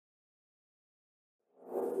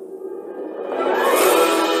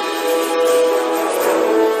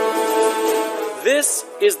This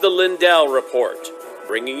is the Lindell Report,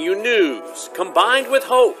 bringing you news combined with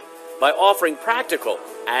hope by offering practical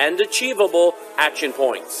and achievable action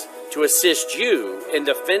points to assist you in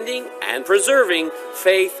defending and preserving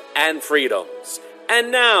faith and freedoms.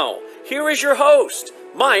 And now, here is your host,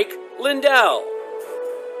 Mike Lindell.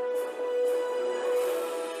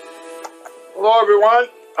 Hello, everyone.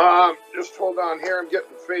 Just hold on here. I'm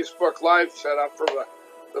getting Facebook Live set up for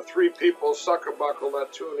the three people sucker-buckle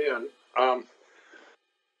that tune in.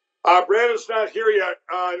 Brandon's not here yet,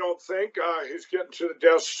 I don't think. He's getting to the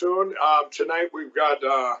desk soon. Tonight we've got,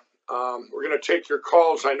 we're going to take your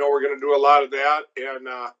calls. I know we're going to do a lot of that and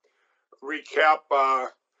recap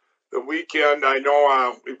the weekend. I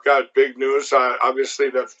know we've got big news, obviously,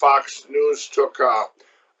 that Fox News took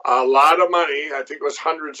a lot of money. I think it was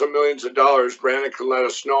hundreds of millions of dollars. Brandon can let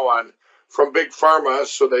us know on from Big Pharma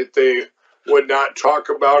so that they would not talk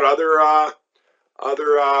about other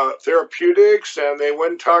therapeutics, and they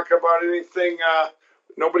wouldn't talk about anything.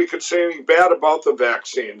 Nobody could say anything bad about the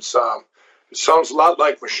vaccines. It sounds a lot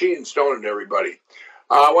like machines, don't it, everybody?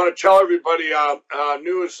 I want to tell everybody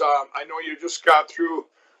news. I know you just got through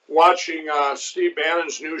watching Steve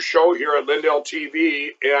Bannon's new show here at Lindell TV,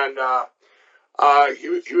 and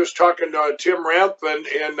he was talking to Tim Rathbun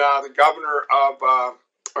and the governor of,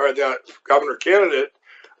 or the governor candidate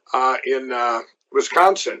in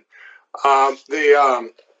Wisconsin. I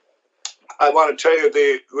want to tell you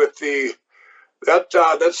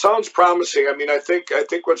that sounds promising. I mean, I think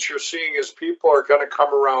what you're seeing is people are going to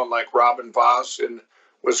come around like Robin Voss in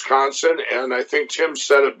Wisconsin, and I think Tim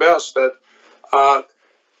said it best that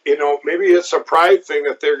maybe it's a pride thing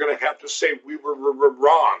that they're going to have to say we were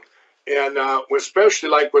wrong, and especially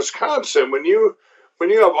like Wisconsin, when you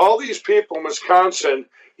have all these people in Wisconsin,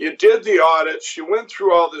 you did the audits, you went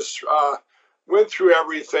through all this. Went through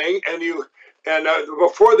everything, and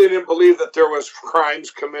before they didn't believe that there was crimes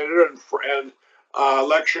committed and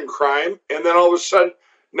election crime, and then all of a sudden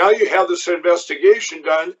now you have this investigation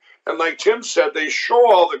done, and like Tim said, they show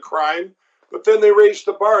all the crime, but then they raise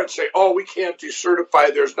the bar and say, "Oh, we can't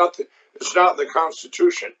decertify. There's nothing. It's not in the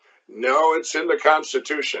Constitution." No, it's in the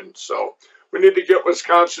Constitution. So we need to get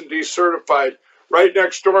Wisconsin decertified. Right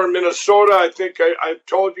next door in Minnesota, I think I've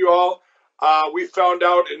told you all. We found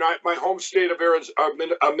out in my home state of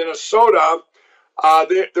Minnesota,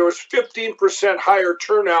 there was 15% higher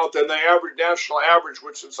turnout than the average national average,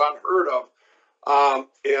 which is unheard of.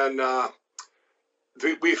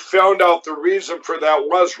 We found out the reason for that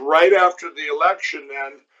was right after the election,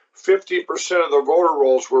 then 50% of the voter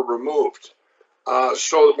rolls were removed.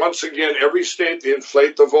 So once again, every state, they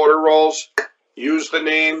inflate the voter rolls, use the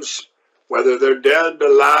names, whether they're dead,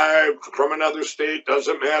 alive, from another state,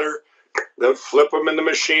 doesn't matter. They flip them in the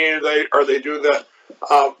machine. They do the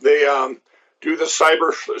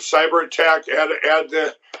cyber attack.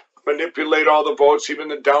 Manipulate all the votes, even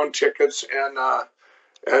the down tickets, and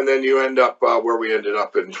then you end up where we ended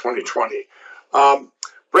up in 2020.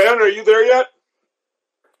 Brandon, are you there yet?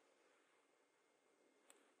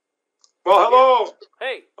 Well, hello.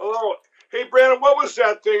 Hey. Hello. Hey, Brandon, what was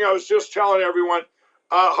that thing I was just telling everyone?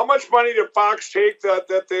 How much money did Fox take that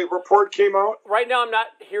the report came out? Right now, I'm not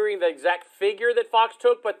hearing the exact figure that Fox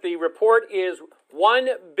took, but the report is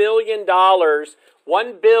 $1 billion,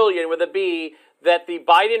 $1 billion with a B, that the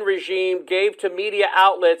Biden regime gave to media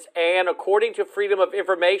outlets, and according to Freedom of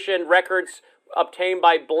Information records obtained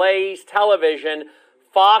by Blaze Television,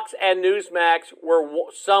 Fox and Newsmax were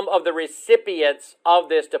some of the recipients of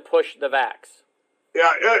this to push the vax. Yeah,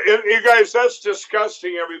 and you guys, that's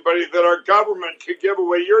disgusting, everybody, that our government could give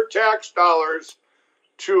away your tax dollars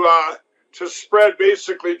to spread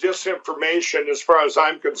basically disinformation as far as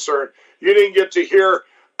I'm concerned. You didn't get to hear,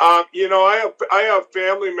 I have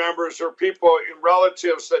family members or people and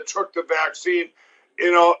relatives that took the vaccine,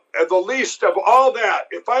 at the least of all that,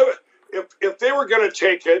 if they were going to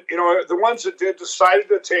take it, the ones that decided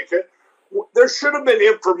to take it, there should have been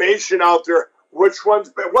information out there. Which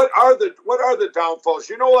ones? What are the downfalls?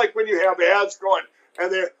 Like when you have ads going and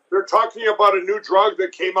they're talking about a new drug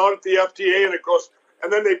that came out at the FDA, and it goes, and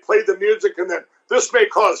then they play the music, and then this may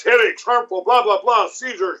cause headaches, harmful, blah blah blah,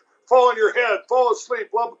 seizures, fall on your head, fall asleep,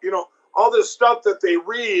 blah. All this stuff that they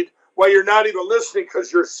read while you're not even listening because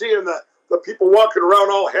you're seeing the people walking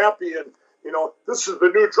around all happy and this is the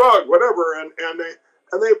new drug, whatever,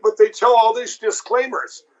 but they tell all these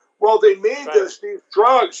disclaimers. Well, they made these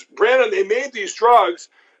drugs, Brandon, they made these drugs.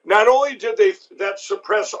 Not only did that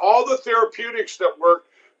suppress all the therapeutics that work,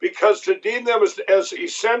 because to deem them as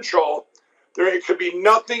essential, there could be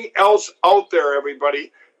nothing else out there,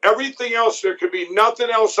 everybody. Everything else, there could be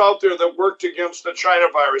nothing else out there that worked against the China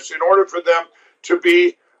virus in order for them to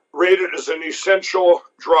be rated as an essential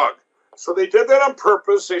drug. So they did that on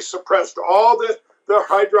purpose. They suppressed all the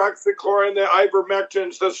hydroxychloroquine, the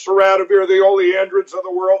ivermectins, the seradivir, the oleandrins of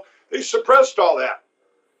the world. They suppressed all that.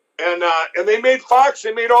 And they made Fox,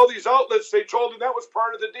 they made all these outlets, they told them that was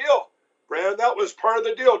part of the deal. Brandon, that was part of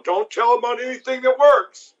the deal. Don't tell them about anything that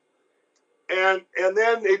works. And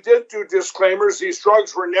then they did do disclaimers. These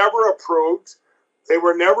drugs were never approved. They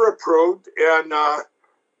were never approved. And now,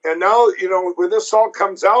 you know, when this all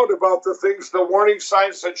comes out about the things, the warning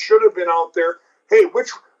signs that should have been out there, hey,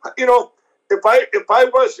 which, you know, if I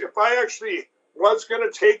actually was going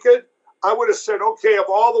to take it, I would have said, okay, of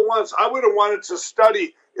all the ones, I would have wanted to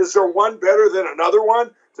study, is there one better than another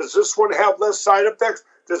one? Does this one have less side effects?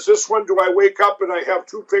 Does this one, do I wake up and I have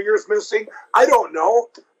 2 fingers missing? I don't know.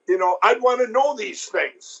 You know, I'd want to know these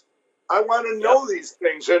things. I want to know these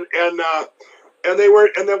things. And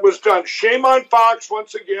that was done. Shame on Fox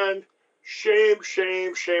once again. Shame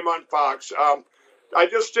on Fox. I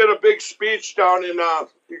just did a big speech down in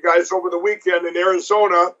you guys over the weekend in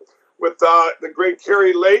Arizona with the great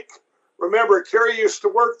Carrie Lake. Remember, Carrie used to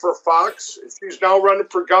work for Fox. She's now running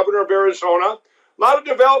for governor of Arizona. A lot of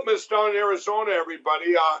developments down in Arizona,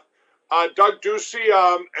 everybody. Doug Ducey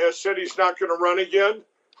said he's not going to run again.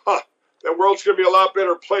 The world's going to be a lot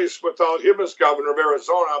better place without him as governor of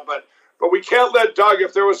Arizona. But we can't let Doug,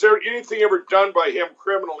 if there was anything ever done by him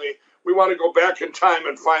criminally, we want to go back in time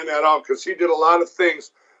and find that out, because he did a lot of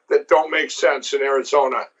things that don't make sense in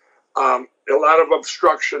Arizona. A lot of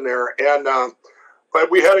obstruction there. But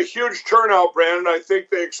we had a huge turnout, Brandon. I think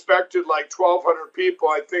they expected like 1,200 people.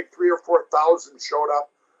 I think 3,000 or 4,000 showed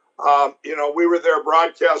up. You know, we were there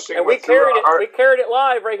broadcasting. And we carried it. We carried it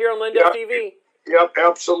live right here on Lindell TV. Yep,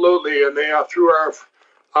 absolutely. And they through our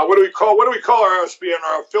what do we call our RSBN,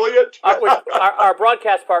 our affiliate? Our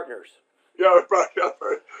broadcast partners. Yeah,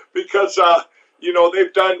 because you know,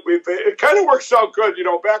 it kind of works out good. You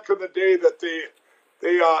know, back in the day that they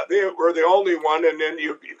were the only one, and then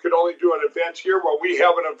you could only do an event here. Well, we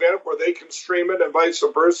have an event where they can stream it and vice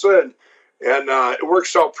versa, and it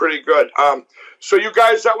works out pretty good. So you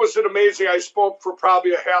guys, that was amazing. I spoke for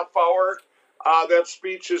probably a half hour. That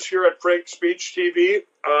speech is here at Frank Speech TV,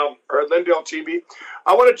 or Lindell TV.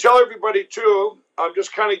 I want to tell everybody too, I'm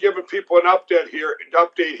just kind of giving people an update here.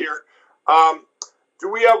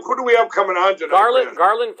 Who do we have coming on tonight?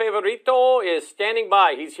 Garland Favorito is standing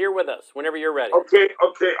by. He's here with us whenever you're ready. Okay.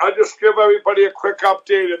 I'll just give everybody a quick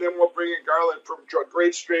update, and then we'll bring in Garland from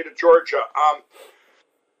great state of Georgia.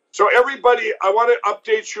 So everybody, I want to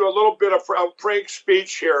update you a little bit of Frank's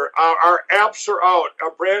speech here. Our apps are out.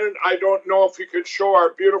 Brandon, I don't know if you could show our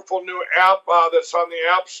beautiful new app that's on the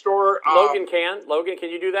App Store. Logan, can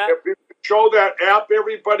you do that? If you could show that app,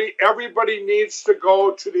 everybody needs to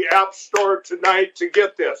go to the App Store tonight to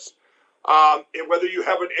get this. Whether you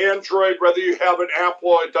have an Android, whether you have an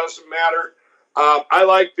Apple, it doesn't matter. I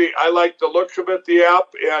like the look of it, the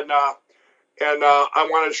app, and I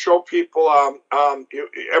want to show people,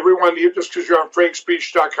 everyone, just because you're on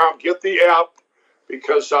frankspeech.com, get the app,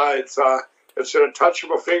 because it's at a touch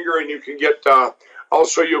of a finger, and you can get,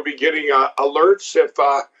 also you'll be getting alerts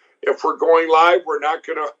if we're going live. We're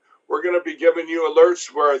going to be giving you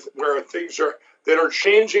alerts where things that are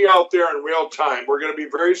changing out there in real time. We're going to be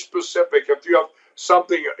very specific. If you have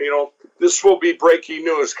something, you know, this will be breaking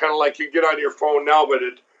news, kind of like you get on your phone now,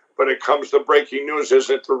 but it comes to breaking news,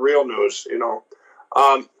 isn't the real news, you know.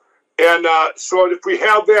 So if we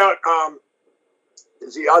have that,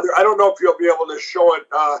 is the other, I don't know if you'll be able to show it,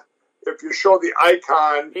 if you show the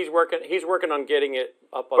icon. He's working on getting it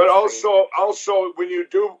up on but the screen. also when you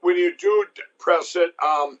do press it,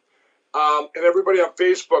 and everybody on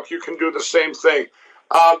Facebook, you can do the same thing.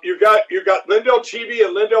 You got Lindell TV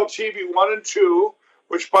and Lindell TV 1 and 2,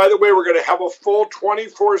 which, by the way, we're going to have a full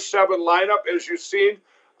 24/7 lineup, as you've seen.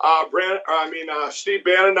 Steve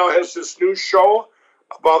Bannon now has this new show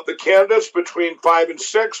about the candidates between 5 and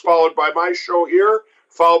 6, followed by my show here,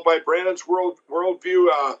 followed by Brandon's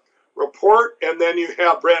Worldview Report, and then you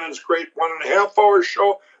have Brandon's great 1.5 hour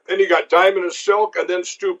show. Then you got Diamond and Silk, and then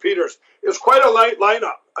Stu Peters. It's quite a light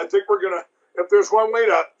lineup. I think we're gonna, if there's one way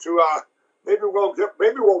to maybe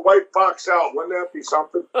we'll wipe Fox out. Wouldn't that be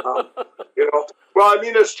something? You know. Well, I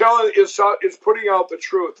mean, it's putting out the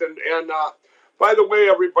truth, and by the way,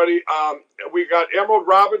 everybody, we got Emerald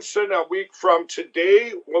Robinson a week from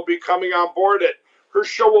today will be coming on board. Her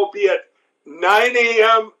show will be at 9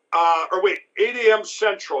 a.m. 8 a.m.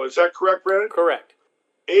 Central. Is that correct, Brandon? Correct.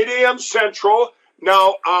 8 a.m. Central.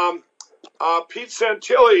 Now, Pete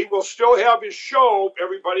Santilli will still have his show,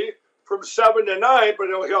 everybody, from 7 to 9, but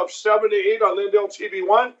he'll have 7 to 8 on Lindell TV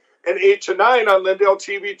 1 and 8 to 9 on Lindell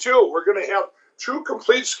TV 2. We're going to have two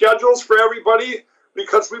complete schedules for everybody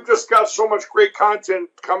because we've just got so much great content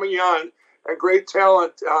coming on and great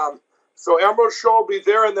talent. So Emerald Show will be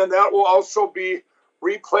there, and then that will also be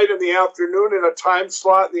replayed in the afternoon in a time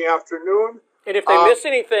slot in the afternoon. And if they miss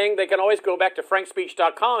anything, they can always go back to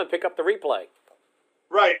frankspeech.com and pick up the replay.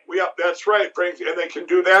 Right. Yeah, that's right, Frank. And they can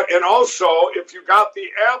do that. And also, if you got the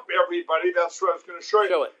app, everybody, that's what I was going to show you.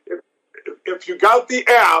 Show it. If you got the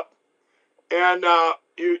app and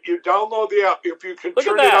you download the app, if you can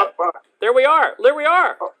turn it up. There we are. There we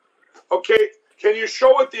are. Okay. Can you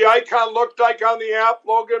show what the icon looked like on the app,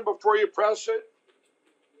 Logan, before you press it?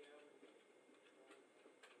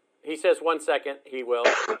 He says 1 second. He will.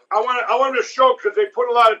 I want to show because they put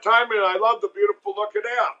a lot of time in it. I love the beautiful looking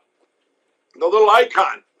app. The little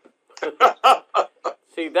icon.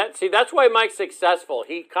 See, that's why Mike's successful.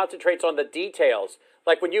 He concentrates on the details.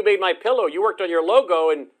 Like when you made my pillow, you worked on your logo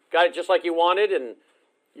and got it just like you wanted, and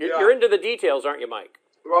you're into the details, aren't you, Mike?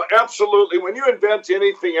 Well, absolutely. When you invent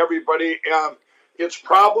anything, everybody, it's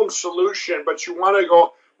problem solution, but you want to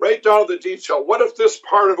go right down to the detail. What if this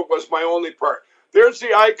part of it was my only part? There's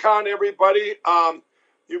the icon, everybody.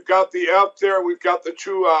 You've got the app there. We've got the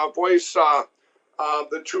two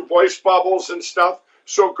voice bubbles and stuff.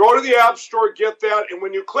 So go to the App Store, get that, and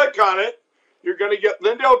when you click on it, you're going to get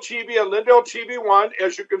Lindell TV and Lindell TV 1.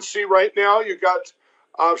 As you can see right now, you got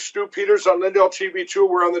Stu Peters on Lindell TV 2.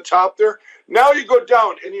 We're on the top there. Now you go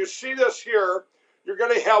down, and you see this here. You're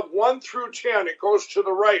going to have 1 through 10. It goes to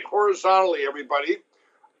the right horizontally, everybody.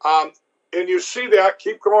 And you see that.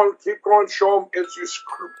 Keep going, show them as you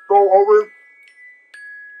go over.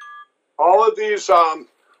 All of these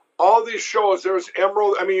shows, there's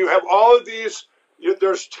Emerald. I mean, you have all of these.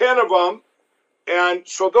 There's 10 of them. And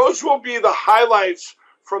so those will be the highlights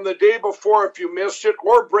from the day before if you missed it,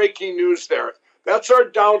 or breaking news there. That's our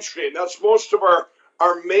downstream. That's most of our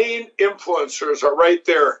main influencers are right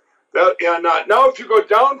there. Now if you go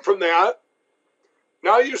down from that,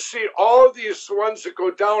 now you see all of these ones that go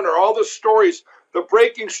down are all the stories, the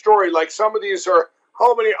breaking story. Like some of these are,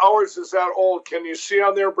 how many hours is that old? Can you see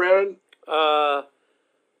on there, Brandon?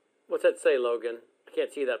 What's that say, Logan? I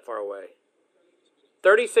can't see that far away.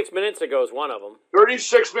 36 minutes ago is one of them.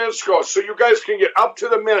 36 minutes ago. So you guys can get up to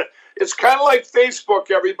the minute. It's kind of like Facebook,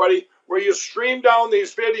 everybody, where you stream down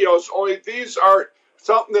these videos, only these are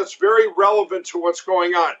something that's very relevant to what's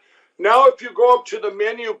going on. Now, if you go up to the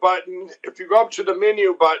menu button,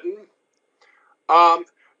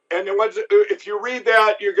 and if you read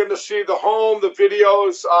that, you're going to see the home, the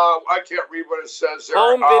videos. I can't read what it says there.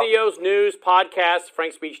 Home, videos, news, podcasts,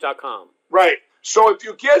 frankspeech.com. Right. So if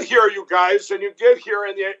you get here, you guys, and you get here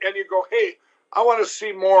and you go, hey, I want to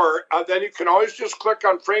see more, then you can always just click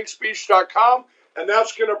on frankspeech.com, and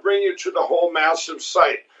that's going to bring you to the whole massive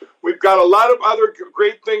site. We've got a lot of other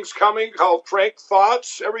great things coming called Frank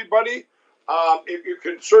Thoughts, everybody. If you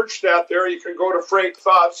can search that there, you can go to Frank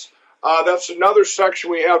Thoughts. That's another section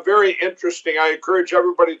we have, very interesting. I encourage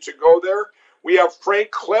everybody to go there. We have Frank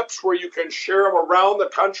Clips where you can share them around the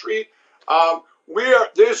country.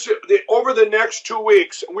 Over the next 2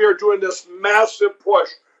 weeks, we are doing this massive push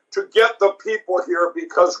to get the people here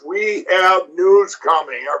because we have news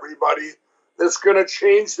coming, everybody, that's going to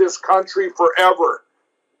change this country forever,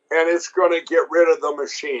 and it's going to get rid of the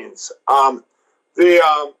machines. I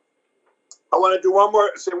want to do one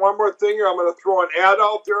more thing here. I'm going to throw an ad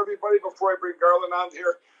out there, everybody, before I bring Garland on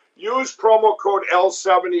here. Use promo code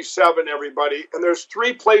L77, everybody, and there's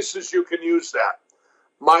 3 places you can use that.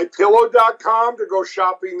 MyPillow.com to go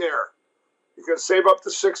shopping there. You can save up to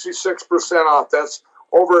 66% off. That's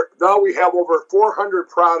now we have over 400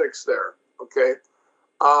 products there. Okay.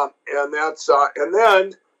 And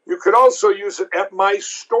then you could also use it at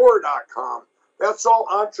mystore.com. That's all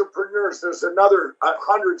entrepreneurs. There's another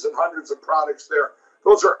hundreds and hundreds of products there.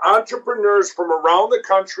 Those are entrepreneurs from around the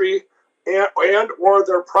country and or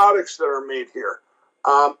their products that are made here.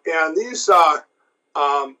 And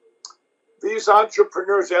these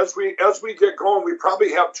entrepreneurs, as we get going, we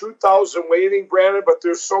probably have 2,000 waiting, Brandon, but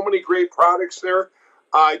there's so many great products there.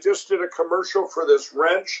 I just did a commercial for this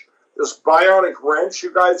wrench, this bionic wrench,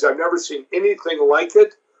 you guys. I've never seen anything like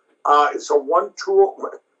it. It's a one-tool.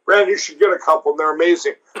 Brandon, you should get a couple. They're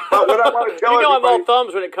amazing. But what I want to tell you know I'm all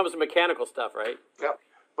thumbs when it comes to mechanical stuff, right? Yeah.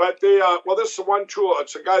 But this is a one tool.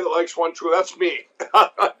 It's a guy that likes one tool. That's me.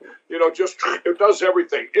 Just it does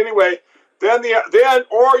everything. Anyway.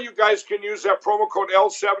 Or you guys can use that promo code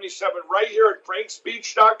L77 right here at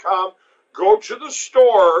frankspeech.com. Go to the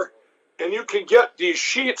store, and you can get these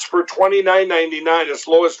sheets for $29.99, as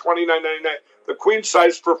low as $29.99. The queen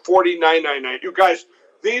size for $49.99. You guys,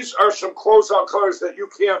 These are some closeout colors that you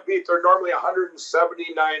can't beat. They're normally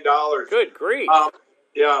 $179. Good grief.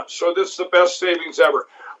 Yeah, so this is the best savings ever.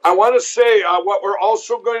 I want to say what we're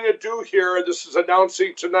also going to do here, this is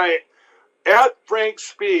announcing tonight, at Frank's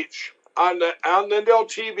speech on Lindell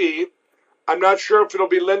TV. I'm not sure if it'll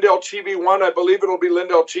be Lindell TV 1. I believe it'll be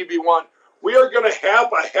Lindell TV 1. We are going to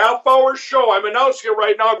have a half-hour show. I'm announcing it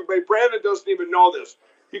right now. Everybody, Brandon doesn't even know this.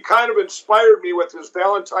 He kind of inspired me with his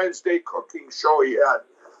Valentine's Day cooking show he had.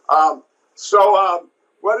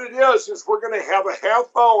 What it is we're going to have a half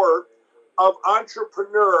hour of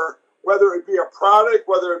entrepreneur, whether it be a product,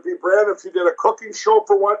 whether it be Brandon, if you did a cooking show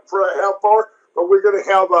for a half hour, but we're going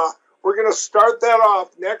to start that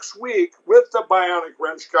off next week with the Bionic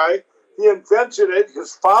Wrench guy. He invented it.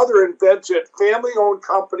 His father invented it. Family-owned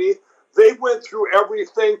company. They went through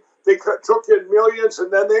everything. They took in millions,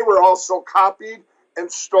 and then they were also copied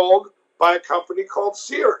and stolen by a company called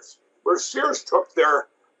Sears, where Sears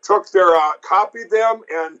copied them,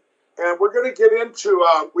 and we're going to get into.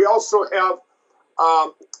 We also have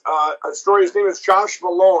a story. His name is Josh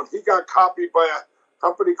Malone. He got copied by a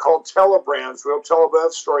company called Telebrands. We'll tell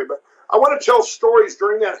that story, but I want to tell stories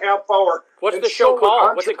during that half hour. What's the show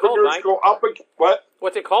called? What's it called, Mike? What?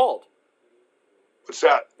 What's it called? What's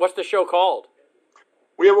that? What's the show called?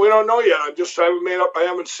 We don't know yet. I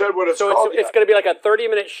haven't said what it's called. So it's going to be like a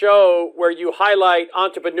 30-minute show where you highlight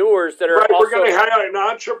entrepreneurs that are right. Also... We're going to highlight an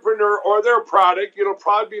entrepreneur or their product. It'll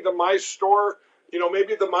probably be the My Store.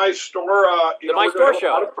 Maybe the My Store. The My Store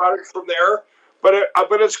show. A lot of products from there, but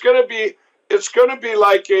it's going to be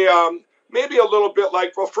like a maybe a little bit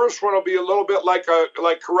like. Well, first one will be a little bit like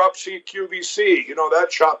Corrupt QVC.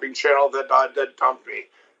 That shopping channel that dumped me.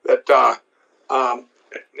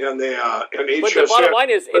 And the bottom line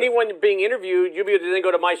is, anyone being interviewed, you'll be able to then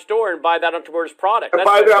go to My Store and buy that entrepreneur's product. And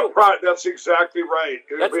buy that product. That's exactly right.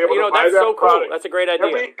 That's so cool. That's a great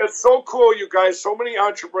idea. It's so cool, you guys. So many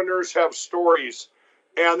entrepreneurs have stories,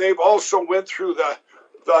 and they've also went through the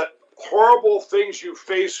horrible things you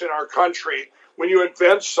face in our country when you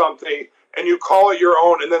invent something and you call it your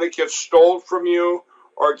own, and then it gets stolen from you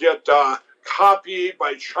or get copied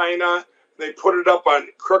by China. They put it up on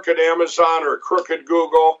crooked Amazon or crooked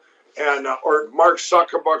Google and or Mark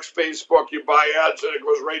Zuckerberg's Facebook. You buy ads and it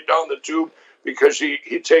goes right down the tube because he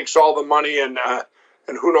takes all the money and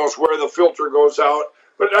who knows where the filter goes out.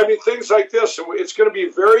 But I mean things like this. It's going to be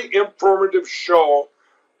a very informative show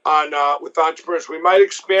on with entrepreneurs. We might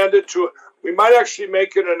expand it to. We might actually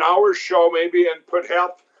make it an hour show maybe and put a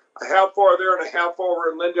half hour there and a half hour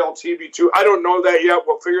in Lindell TV too. I don't know that yet.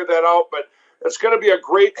 We'll figure that out, but. It's going to be a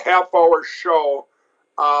great half-hour show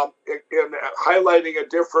in highlighting a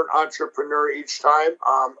different entrepreneur each time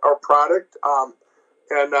or product.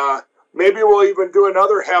 Maybe we'll even do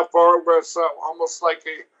another half-hour where it's almost like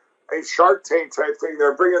a Shark Tank type thing.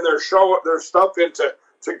 They're bringing their stuff in to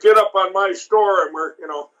get up on My Store, and we're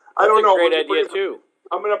I don't know. Great idea too.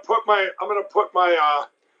 I'm going to put my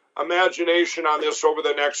imagination on this over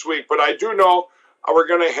the next week, but I do know we're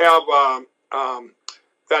going to have.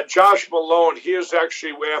 That Josh Malone, he is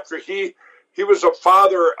actually after he was a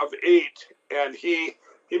father of 8, and he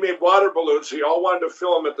made water balloons. He all wanted to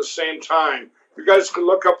fill them at the same time. You guys can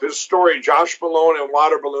look up his story, Josh Malone and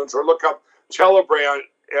water balloons, or look up Telebrand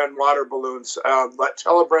and water balloons.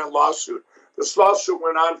 Telebrand lawsuit. This lawsuit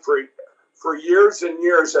went on for years and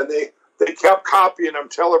years, and they kept copying him.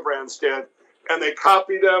 Telebrands did, and they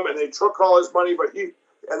copied him, and they took all his money. But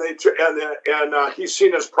he's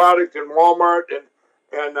seen his product in Walmart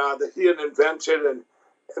and that he had invented, and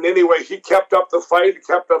anyway, he kept up the fight,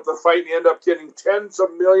 and he ended up getting tens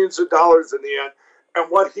of millions of dollars in the end.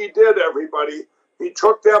 And what he did, everybody, he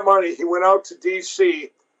took that money, he went out to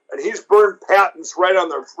D.C., and he's burned patents right on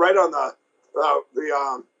the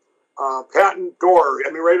patent door.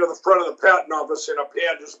 I mean, right on the front of the patent office in a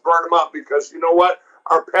pan, just burn them up because you know what?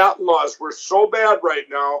 Our patent laws were so bad right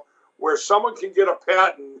now, where someone can get a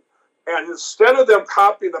patent, and instead of them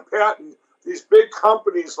copying the patent. These big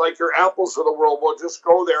companies like your Apples of the world will just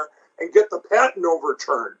go there and get the patent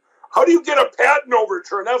overturned. How do you get a patent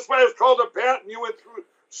overturned? That's why it's called a patent. You went through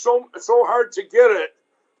so hard to get it,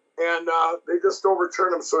 and they just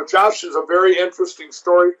overturned them. So Josh is a very interesting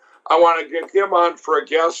story. I want to get him on for a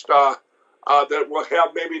guest that we'll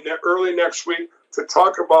have maybe early next week to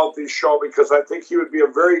talk about the show because I think he would be a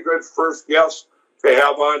very good first guest to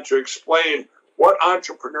have on to explain what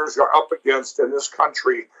entrepreneurs are up against in this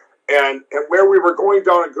country. And where we were going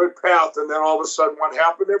down a good path, and then all of a sudden what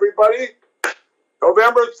happened, everybody?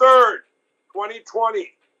 November 3rd,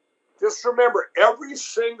 2020. Just remember, every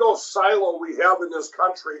single silo we have in this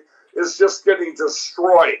country is just getting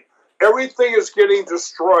destroyed. Everything is getting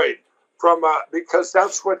destroyed. because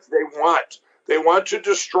that's what they want. They want to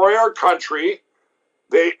destroy our country.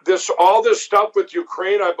 All this stuff with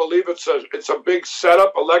Ukraine, I believe it's a big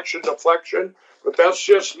setup, election deflection. But that's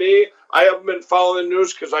just me. I haven't been following the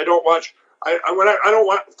news because I don't watch. I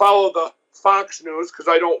don't follow the Fox News because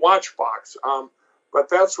I don't watch Fox. But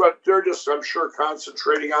that's what they're just, I'm sure,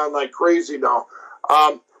 concentrating on like crazy now.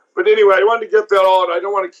 But anyway, I wanted to get that all out. I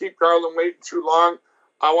don't want to keep Garland waiting too long.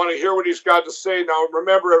 I want to hear what he's got to say. Now,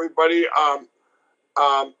 remember, everybody,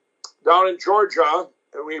 down in Georgia,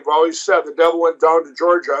 and we've always said the devil went down to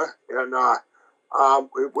Georgia, and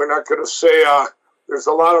we're not going to say there's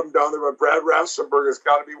a lot of them down there, but Brad Rassenberg has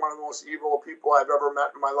got to be one of the most evil people I've ever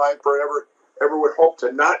met in my life or ever would hope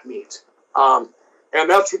to not meet. And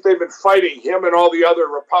that's what they've been fighting, him and all the other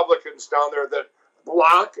Republicans down there that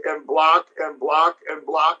block and block and block and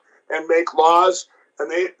block and make laws. And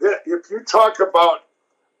if you talk about,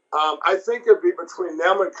 I think it'd be between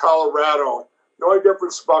them and Colorado. The only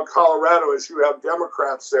difference about Colorado is you have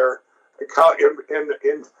Democrats there.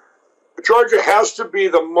 In Georgia has to be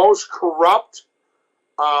the most corrupt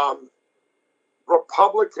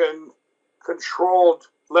Republican-controlled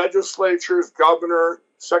legislatures, governor,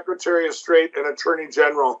 Secretary of State, and Attorney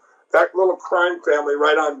General. That little crime family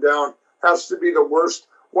right on down has to be the worst,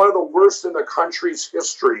 one of the worst in the country's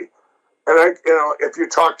history. And if you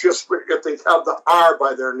talk just if they have the R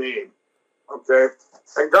by their name, okay.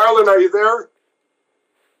 And Garland, are you there?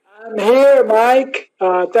 I'm here, Mike.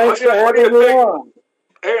 Thanks for having me on.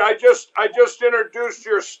 Hey, I just introduced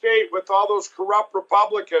your state with all those corrupt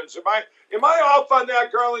Republicans. Am I off on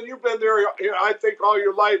that, Garland? You've been there, I think, all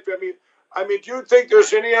your life. I mean, do you think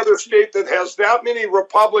there's any other state that has that many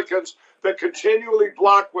Republicans that continually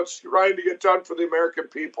block what's trying to get done for the American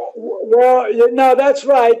people? Well, no, that's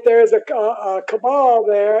right. There's a cabal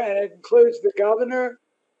there, and it includes the governor,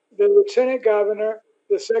 the lieutenant governor,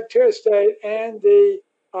 the secretary of state, and the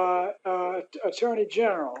attorney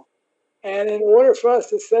general. And in order for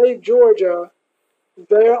us to save Georgia,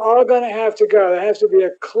 they're all going to have to go. There has to be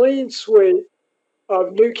a clean sweep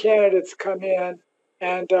of new candidates come in.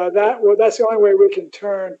 And that's the only way we can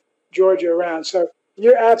turn Georgia around. So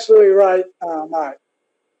you're absolutely right, Mike.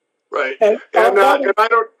 Right. And I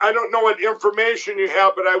don't know what information you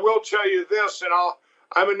have, but I will tell you this, and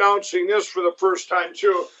I'm announcing this for the first time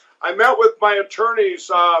too. I met with my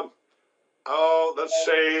attorneys. Let's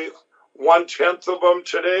say 1/10 of them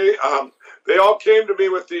today. They all came to me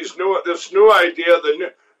with this new idea,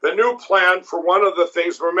 the new plan for one of the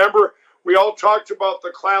things. Remember, we all talked about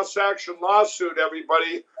the class action lawsuit,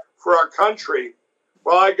 everybody, for our country.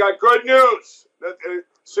 Well, I got good news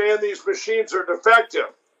saying these machines are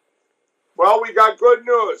defective. Well, we got good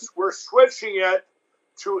news. We're switching it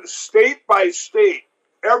to state by state.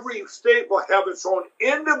 Every state will have its own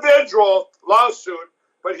individual lawsuit.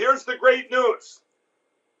 But here's the great news.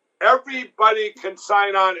 Everybody can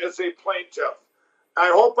sign on as a plaintiff.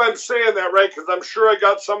 I hope I'm saying that right, because I'm sure I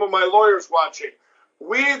got some of my lawyers watching.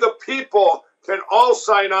 We, the people, can all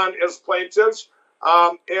sign on as plaintiffs.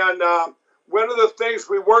 One of the things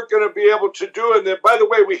we weren't going to be able to do, and then, by the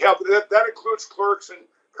way, we have that includes clerks and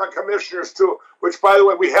commissioners too, which, by the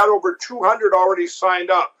way, we had over 200 already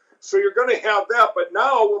signed up. So you're going to have that, but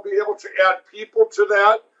now we'll be able to add people to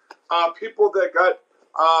that, people that got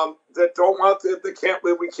that don't want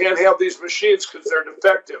we can't have these machines because they're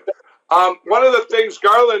defective. One of the things,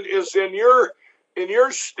 Garland, is in your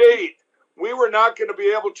state, we were not going to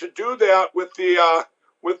be able to do that with the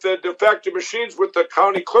defective machines with the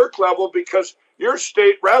county clerk level because your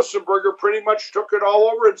state, Rassenberger, pretty much took it all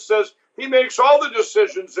over and says he makes all the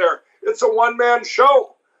decisions there. It's a one-man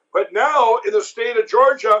show. But now in the state of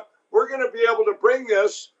Georgia, we're going to be able to bring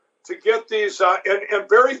this to get these, and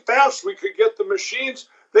very fast we could get the machines.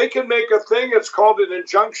 They can make a thing, it's called an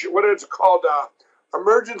injunction. What is it called?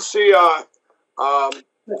 Emergency.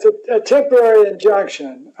 It's a temporary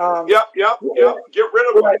injunction. Yep. Get rid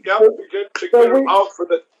of them. Yep, to get them out for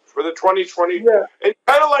the 2020. Yeah. And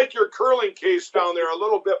kind of like your curling case down there, a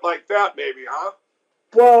little bit like that, maybe, huh?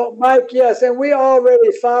 Well, Mike, yes, and we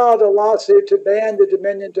already filed a lawsuit to ban the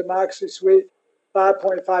Dominion Democracy Suite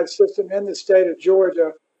 5.5 system in the state of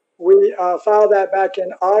Georgia. We filed that back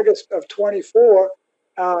in August 24th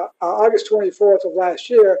of last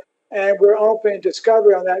year, and we're opening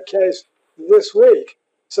discovery on that case this week.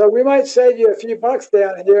 So we might save you a few bucks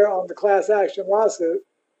down here on the class action lawsuit.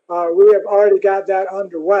 We have already got that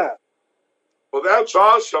underway. Well, that's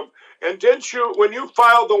awesome. And didn't you, when you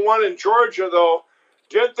filed the one in Georgia, though,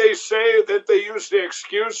 didn't they say that they used the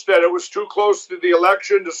excuse that it was too close to the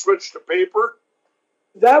election to switch to paper?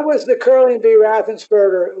 That was the Curling v.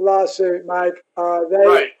 Raffensperger lawsuit, Mike.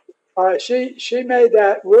 Right. she made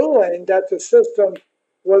that ruling that the system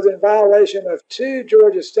was in violation of 2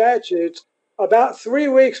 Georgia statutes about 3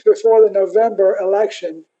 weeks before the November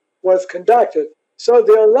election was conducted. So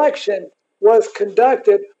the election was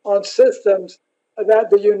conducted on systems that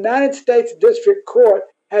the United States District Court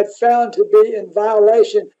had found to be in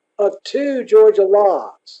violation of 2 Georgia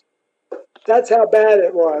laws. That's how bad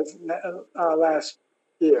it was last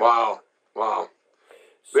year. Wow.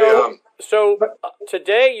 So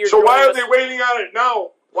today you're. So why are they waiting on it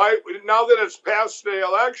now? Why, now that it's past the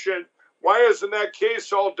election, why isn't that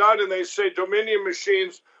case all done? And they say Dominion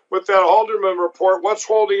machines with that Haldeman report. What's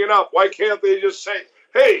holding it up? Why can't they just say,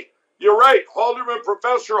 "Hey, you're right.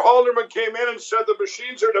 Professor Haldeman came in and said the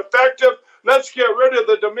machines are defective. Let's get rid of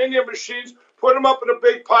the Dominion machines, put them up in a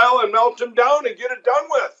big pile, and melt them down and get it done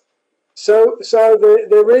with." So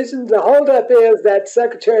the reason, the holdup is that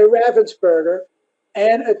Secretary Raffensperger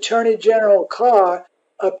and Attorney General Carr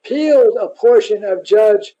appealed a portion of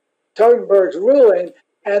Judge Totenberg's ruling,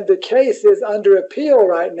 and the case is under appeal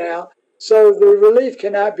right now, so the relief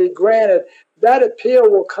cannot be granted. That appeal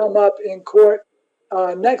will come up in court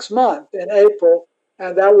next month in April,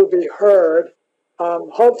 and that will be heard.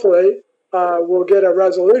 Hopefully, we'll get a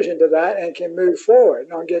resolution to that and can move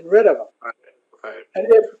forward on getting rid of them. Right. And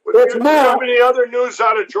if do you have any other news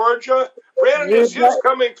out of Georgia? Brandon, is his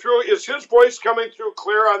coming through? Is his voice coming through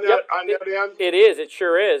clear on that that end? It is. It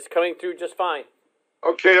sure is coming through just fine.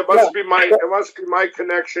 Okay, it must be my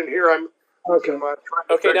connection here. Okay.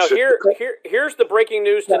 Okay. Now here's the breaking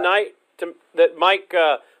news tonight that Mike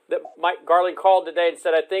Garland called today and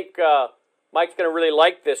said, I think Mike's going to really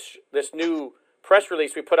like this new press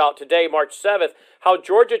release we put out today, March 7th, how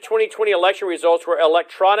Georgia 2020 election results were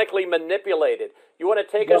electronically manipulated. You want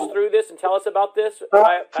to take us through this and tell us about this?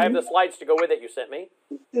 I have the slides to go with it you sent me.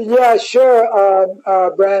 Yeah, sure,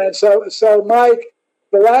 Brandon. So Mike,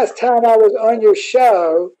 the last time I was on your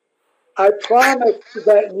show, I promised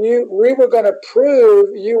that we were going to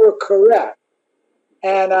prove you were correct.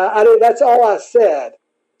 And that's all I said.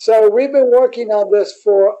 So we've been working on this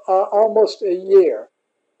for almost a year.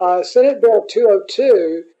 Senate Bill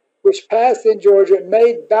 202, which passed in Georgia,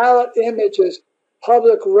 made ballot images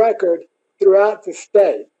public record throughout the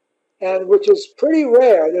state, and which is pretty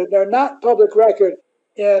rare. They're not public record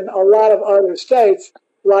in a lot of other states,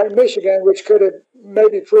 like Michigan, which could have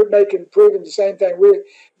maybe proven the same thing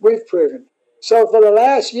we've proven. So for the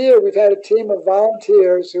last year, we've had a team of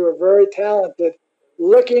volunteers who are very talented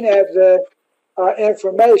looking at the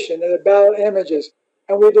information and the ballot images.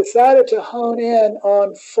 And we decided to hone in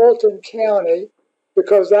on Fulton County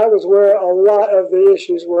because that was where a lot of the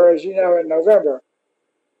issues were, as you know, in November.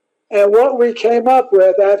 And what we came up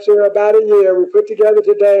with after about a year, we put together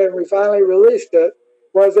today and we finally released it,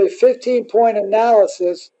 was a 15-point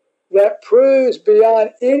analysis that proves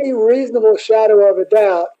beyond any reasonable shadow of a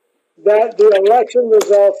doubt that the election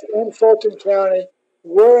results in Fulton County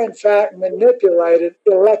were in fact manipulated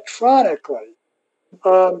electronically.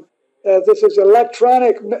 This is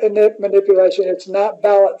electronic manipulation. It's not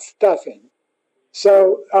ballot stuffing.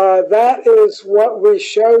 So that is what we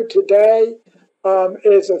showed today.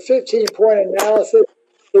 Is a 15-point analysis.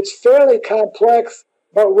 It's fairly complex,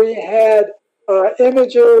 but we had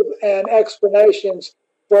images and explanations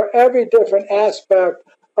for every different aspect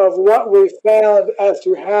of what we found as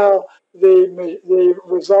to how the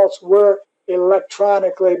results were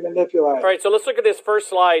electronically manipulated. All right, so let's look at this first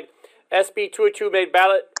slide. SB 202 made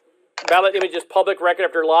ballot images public record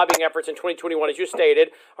after lobbying efforts in 2021. As you stated,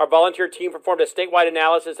 our volunteer team performed a statewide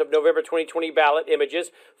analysis of November 2020 ballot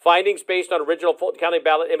images, findings based on original Fulton County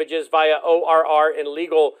ballot images via ORR and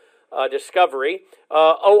legal discovery.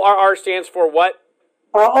 ORR stands for what?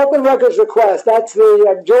 Open Records Request. That's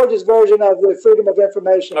the Georgia's version of the Freedom of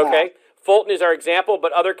Information Act. Okay. Fulton is our example,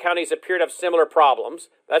 but other counties appear to have similar problems.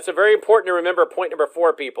 That's a very important to remember, point number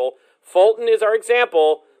 4, people. Fulton is our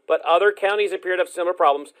example, but other counties appear to have similar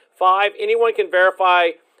problems. 5, anyone can verify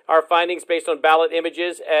our findings based on ballot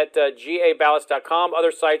images at gaballots.com,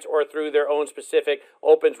 other sites, or through their own specific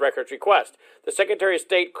Opens Records request. The Secretary of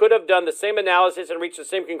State could have done the same analysis and reached the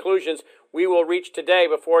same conclusions we will reach today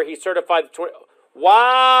before he certified the 20...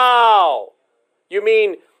 Wow! You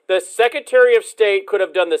mean the Secretary of State could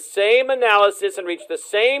have done the same analysis and reached the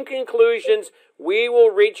same conclusions we will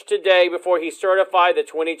reach today before he certified the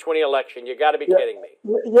 2020 election. You got to be kidding me.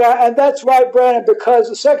 Yeah, and that's right, Brandon, because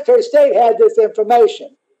the Secretary of State had this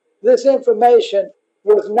information. This information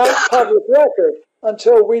was not public record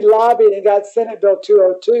until we lobbied and got Senate Bill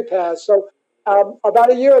 202 passed. So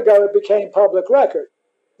about a year ago, it became public record.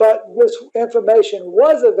 But this information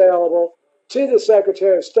was available to the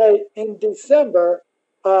Secretary of State in December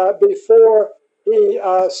before he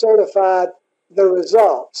certified the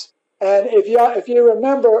results. And if you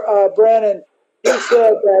remember, Brandon, he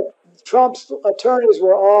said that Trump's attorneys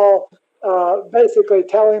were all basically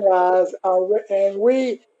telling lies, and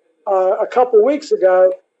we a couple weeks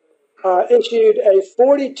ago issued a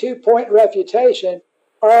 42-point refutation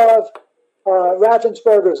of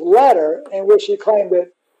Raffensperger's letter in which he claimed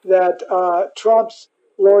that Trump's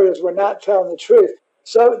lawyers were not telling the truth.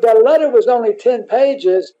 So the letter was only 10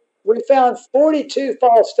 pages. We found 42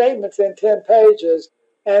 false statements in 10 pages,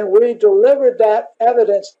 and we delivered that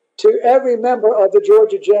evidence to every member of the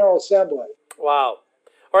Georgia General Assembly. Wow.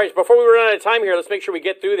 All right, before we run out of time here, let's make sure we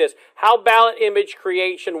get through this. How ballot image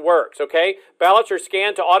creation works, okay? Ballots are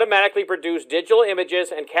scanned to automatically produce digital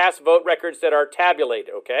images and cast vote records that are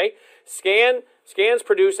tabulated, okay? Scans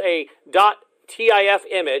produce a .tif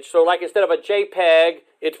image, so like instead of a JPEG,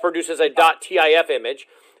 it produces a .tif image,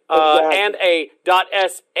 and a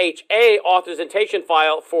 .sha authorization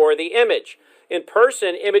file for the image. In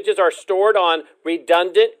person, images are stored on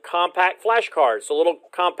redundant compact flashcards, so little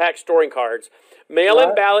compact storing cards.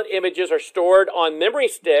 Mail-in ballot images are stored on memory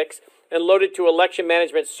sticks and loaded to election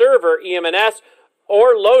management server, EMS,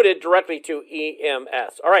 or loaded directly to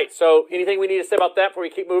EMS. All right, so anything we need to say about that before we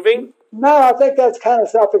keep moving? No, I think that's kind of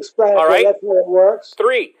self-explanatory. All right. That's where it works.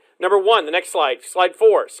 3. Number 1, the next slide. Slide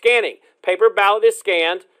 4, scanning. Paper ballot is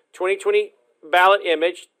scanned. 2020 ballot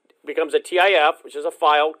image becomes a TIF, which is a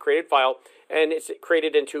file, created file, and it's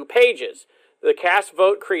created in 2 pages. The cast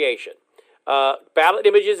vote creation. Ballot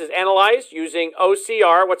images is analyzed using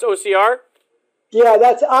OCR. What's OCR? Yeah,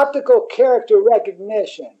 that's optical character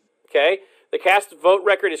recognition. Okay. The cast vote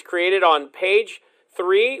record is created on page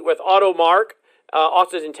 3 with auto mark,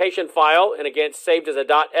 authorization file, and again, saved as a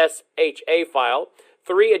 .sha file.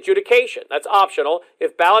 3, adjudication. That's optional.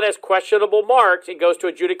 If ballot has questionable marks, it goes to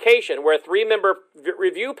adjudication, where a 3-member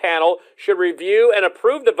review panel should review and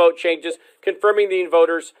approve the vote changes, confirming the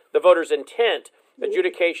voter's intent.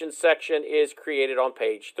 Adjudication section is created on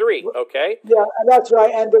page 3. Okay. Yeah, that's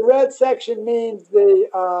right. And the red section means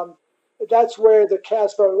that's where the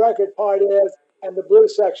cast vote record part is, and the blue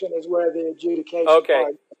section is where the adjudication part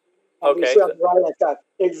is. Okay. Right like that.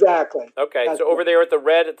 Exactly. Okay. That's so over there at the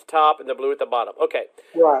red at the top and the blue at the bottom. Okay.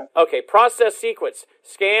 Right. Okay. Process sequence: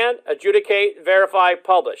 scan, adjudicate, verify,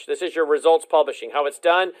 publish. This is your results publishing. How it's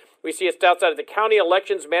done. We see it's outside of the county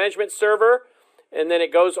elections management server, and then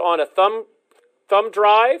it goes on a thumb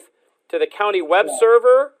drive to the county web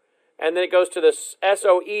server, and then it goes to the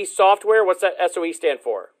SOE software. What's that SOE stand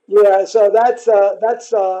for? Yeah, so that's out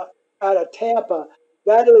of Tampa.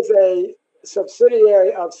 That is a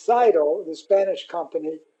subsidiary of Seidel, the Spanish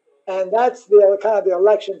company, and that's the kind of the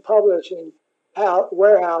election publishing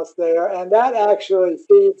warehouse there, and that actually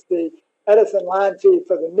feeds the Edison line feed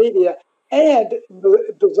for the media. And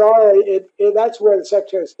bizarrely, that's where the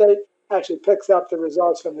Secretary of State actually picks up the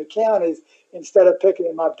results from the counties instead of picking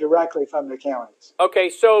them up directly from the counties. Okay,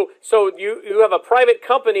 so you have a private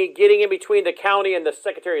company getting in between the county and the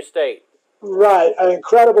Secretary of State. Right, an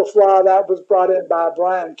incredible flaw that was brought in by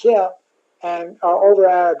Brian Kemp and over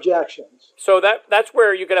our objections. So that's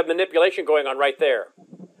where you could have manipulation going on right there.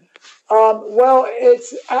 Well,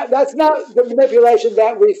 that's not the manipulation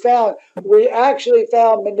that we found. We actually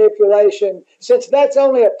found manipulation, since that's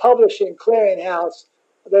only a publishing clearinghouse.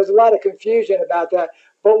 There's a lot of confusion about that.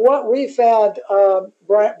 But what we found,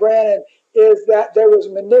 Brandon, is that there was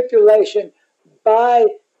manipulation by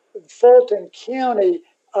Fulton County,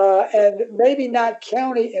 and maybe not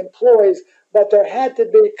county employees, but there had to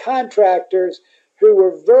be contractors who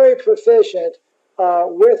were very proficient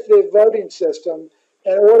with the voting system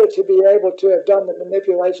in order to be able to have done the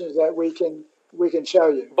manipulations that we can show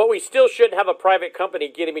you. But we still shouldn't have a private company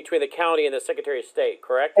getting between the county and the Secretary of State,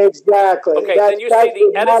 correct? Exactly. Okay, then you see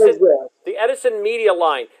the Edison media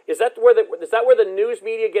line. Is that where the news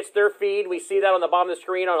media gets their feed? We see that on the bottom of the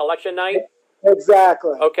screen on election night?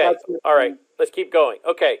 Exactly. Okay. All right. Let's keep going.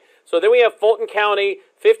 Okay. So then we have Fulton County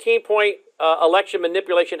 15-point election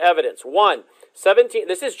manipulation evidence. 17.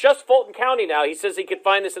 This is just Fulton County now. He says he could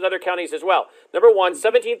find this in other counties as well. Number 1,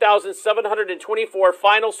 17,724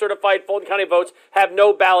 final certified Fulton County votes have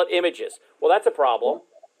no ballot images. Well, that's a problem.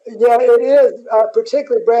 Yeah, it is,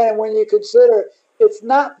 particularly, Brandon, when you consider it's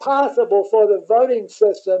not possible for the voting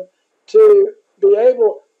system to be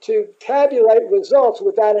able to tabulate results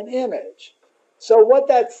without an image. So what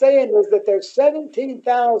that's saying is that there's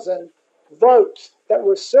 17,000 votes that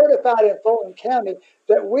were certified in Fulton County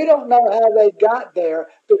that we don't know how they got there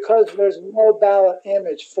because there's no ballot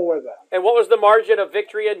image for them. And what was the margin of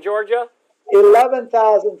victory in Georgia?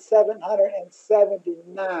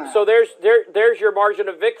 11,779. So there's your margin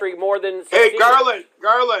of victory, more than 16. Hey, Garland.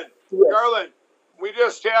 Yes. Garland, we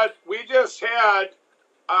just had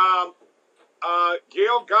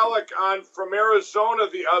Gail Gullick on from Arizona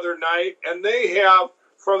the other night, and they have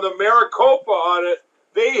from the Maricopa audit.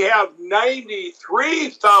 They have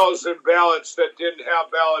 93,000 ballots that didn't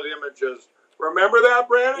have ballot images. Remember that,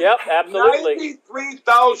 Brandon? Yep, absolutely.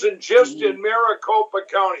 93,000 just in Maricopa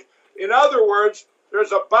County. In other words,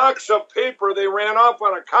 there's a box of paper they ran off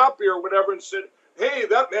on a copy or whatever and said, hey,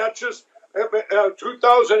 that matches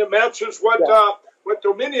 2,000. It matches what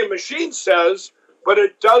Dominion Machine says, but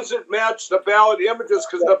it doesn't match the ballot images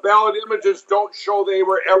because the ballot images don't show they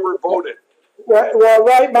were ever voted. Well,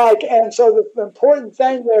 right, Mike. And so the important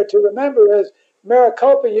thing there to remember is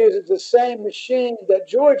Maricopa uses the same machine that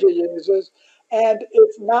Georgia uses, and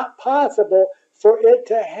it's not possible for it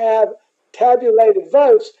to have tabulated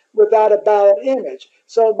votes without a ballot image.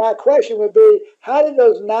 So my question would be, how did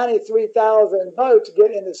those 93,000 votes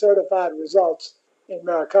get into certified results in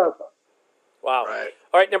Maricopa? Wow. Right.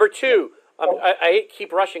 All right, number two. I hate to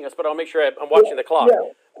keep rushing us, but I'll make sure I'm watching the clock.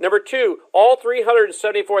 Yeah. Number two, all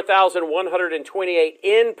 374,128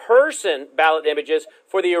 in-person ballot images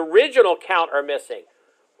for the original count are missing.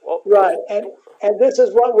 Well, right, and this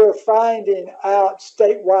is what we're finding out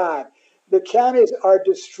statewide. The counties are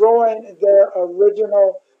destroying their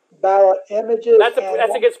original ballot images. That's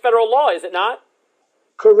against federal law, is it not?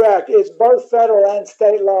 Correct. It's both federal and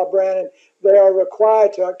state law, Brandon. They are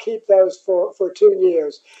required to keep those for 2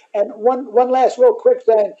 years. And one last real quick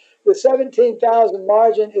thing. The 17,000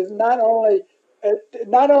 margin is not only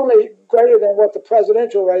greater than what the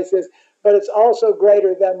presidential race is, but it's also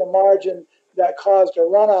greater than the margin that caused a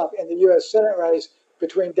runoff in the U.S. Senate race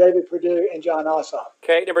between David Perdue and John Ossoff.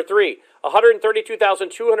 Okay, number three,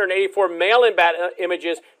 132,284 mail-in ballot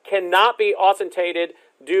images cannot be authenticated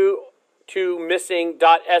due to missing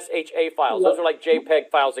 .sha files. Those are like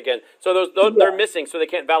JPEG files again. So those they're missing, so they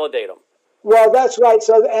can't validate them. Well, that's right.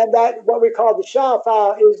 So, and that what we call the SHA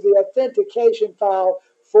file is the authentication file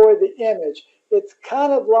for the image. It's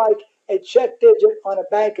kind of like a check digit on a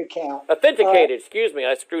bank account. Authenticated. Excuse me,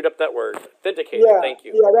 I screwed up that word. Authenticated. Yeah, thank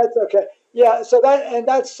you. Yeah, that's okay. Yeah, so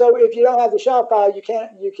so if you don't have the SHA file, you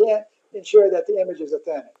can't ensure that the image is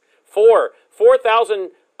authentic.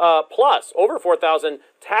 4,000 plus over 4,000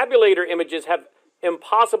 tabulator images have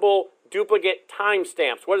impossible duplicate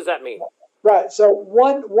timestamps. What does that mean? Right. So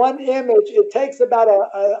one image, it takes about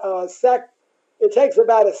a second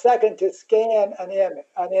to scan an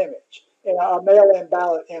image, a mail-in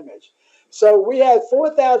ballot image. So we have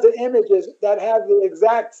 4,000 images that have the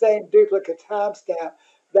exact same duplicate timestamp.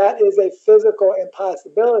 That is a physical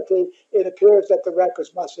impossibility. It appears that the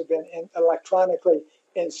records must have been electronically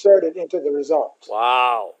inserted into the results.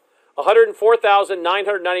 Wow.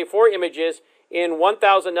 104,994 images in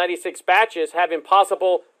 1,096 batches have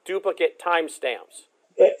impossible duplicate timestamps.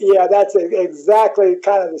 Yeah, that's exactly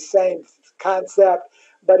kind of the same concept,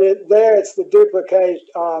 but it's the duplicate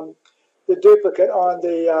on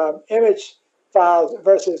the image files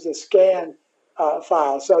versus the scan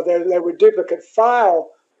file. So there were duplicate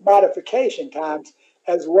file modification times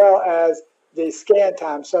as well as the scan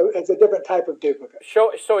time. So it's a different type of duplicate. So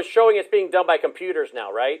it's showing it's being done by computers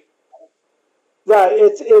now, right? Right.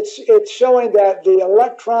 It's showing that the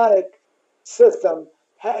electronic system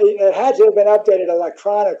it had to have been updated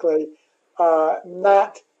electronically,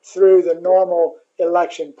 not through the normal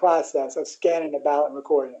election process of scanning the ballot and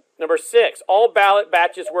recording it. Number 6, all ballot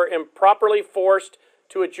batches were improperly forced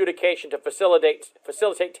to adjudication to facilitate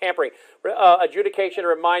tampering. Adjudication,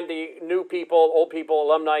 remind the new people, old people,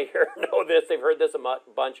 alumni here know this. They've heard this a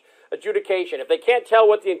bunch. Adjudication. If they can't tell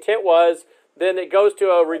what the intent was, then it goes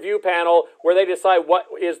to a review panel where they decide what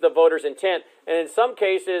is the voter's intent. And in some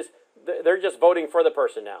cases, they're just voting for the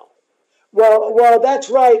person now. Well, that's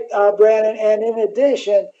right, Brandon. And in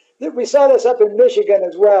addition, we saw this up in Michigan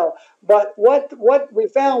as well. But what we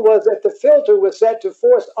found was that the filter was set to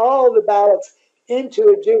force all the ballots into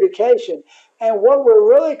adjudication. And what we're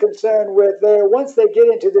really concerned with there, once they get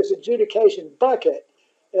into this adjudication bucket,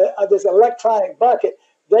 this electronic bucket,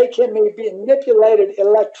 they can be manipulated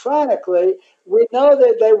electronically. We know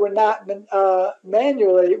that they were not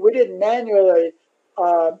manually. We didn't manually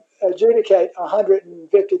adjudicate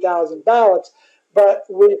 150,000 ballots, but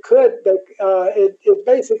we could. It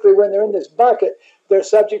basically, when they're in this bucket, they're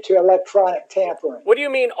subject to electronic tampering. What do you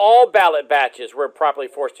mean all ballot batches were properly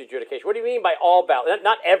forced to adjudication? What do you mean by all ballot?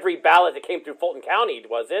 Not every ballot that came through Fulton County,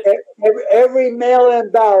 was it? Every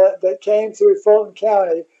mail-in ballot that came through Fulton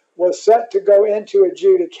County was set to go into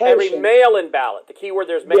adjudication. Every mail-in ballot. The key word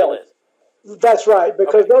there is mail-in. Yes. That's right,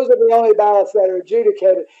 because those are the only ballots that are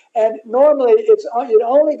adjudicated. And normally it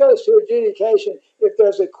only goes to adjudication if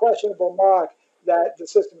there's a questionable mark that the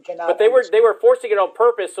system cannot. But they were forcing it on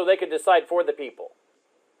purpose so they could decide for the people.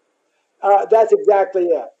 That's exactly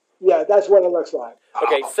it. Yeah, that's what it looks like.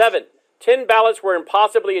 Okay, 7. 10 ballots were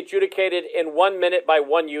impossibly adjudicated in 1 minute by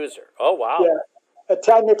one user. Oh, wow. Yeah, a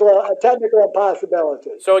technical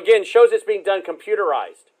impossibility. So again, shows it's being done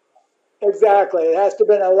computerized. Exactly. It has to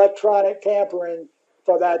be an electronic tampering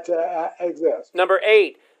for that to exist. Number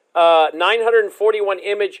 8, 941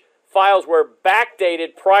 image files were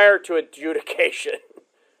backdated prior to adjudication.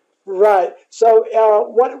 Right. So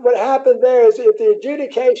what happened there is if the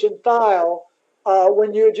adjudication file,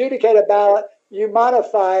 when you adjudicate a ballot, you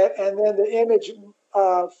modify it, and then the image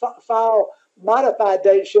file modified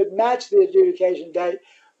date should match the adjudication date.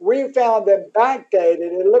 We found them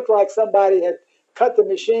backdated. It looked like somebody had cut the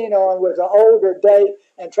machine on with an older date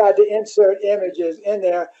and tried to insert images in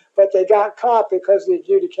there, but they got caught because the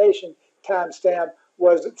adjudication timestamp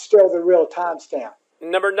was still the real timestamp.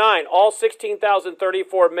 Number 9, all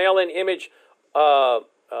 16,034 mail-in image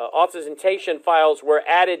authentication files were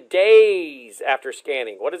added days after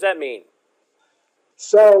scanning. What does that mean?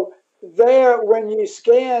 So there, when you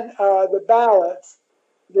scan the ballots,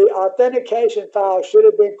 the authentication file should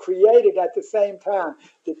have been created at the same time.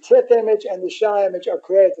 The TIFF image and the SHA image are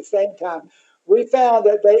created at the same time. We found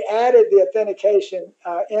that they added the authentication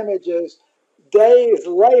images days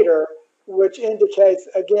later, which indicates,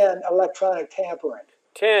 again, electronic tampering.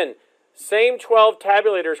 10, same 12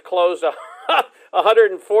 tabulators closed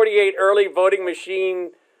 148 early voting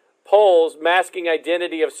machine polls masking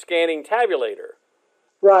identity of scanning tabulator.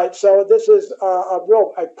 Right, so this is a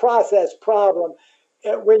process problem.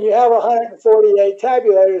 When you have 148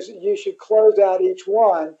 tabulators, you should close out each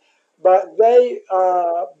one, but they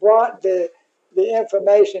brought the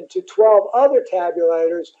information to 12 other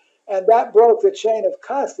tabulators, and that broke the chain of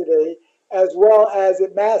custody, as well as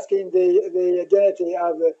it masking the identity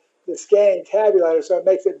of the scanning tabulator, so it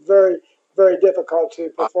makes it very, very difficult to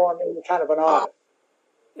perform any kind of an audit.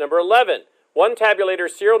 Number 11, one tabulator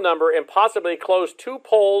serial number impossibly closed 2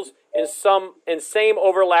 polls in same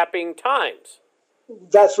overlapping times.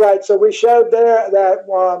 That's right. So we showed there that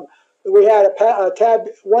we had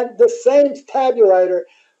the same tabulator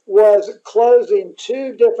was closing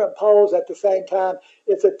 2 different polls at the same time.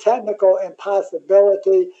 It's a technical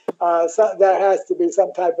impossibility. So there has to be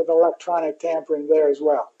some type of electronic tampering there as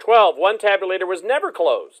well. 12, one tabulator was never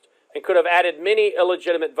closed and could have added many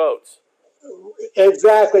illegitimate votes.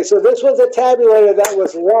 Exactly. So this was a tabulator that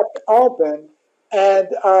was left open, and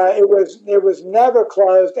it was never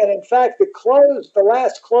closed. And in fact, the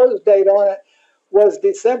last close date on it was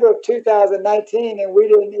December of 2019, and we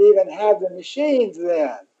didn't even have the machines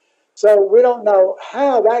then. So we don't know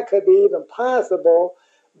how that could be even possible,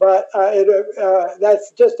 but that's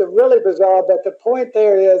just really bizarre. But the point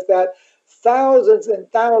there is that thousands and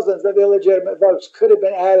thousands of illegitimate votes could have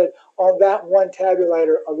been added on that one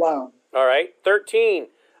tabulator alone. All right. 13,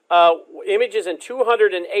 images in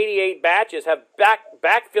 288 batches have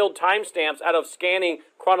backfilled timestamps out of scanning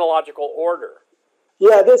chronological order.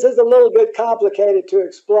 Yeah, this is a little bit complicated to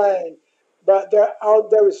explain, but there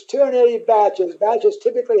was 280 batches. Batches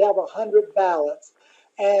typically have 100 ballots,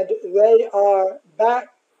 and they are back.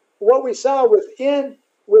 What we saw within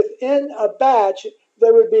a batch,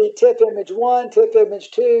 there would be TIFF image 1, TIFF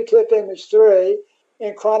image 2, TIFF image 3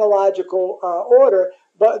 in chronological order.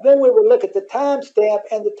 But then we would look at the timestamp,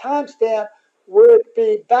 and the timestamp would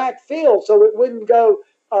be backfilled, so it wouldn't go,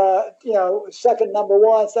 second number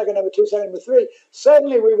 1, second number 2, second number 3.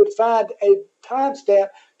 Suddenly we would find a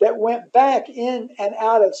timestamp that went back in and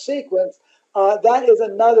out of sequence. That is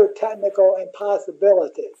another technical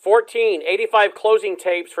impossibility. 14, 85 closing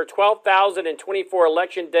tapes for 12,024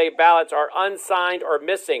 Election Day ballots are unsigned or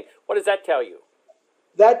missing. What does that tell you?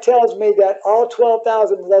 That tells me that all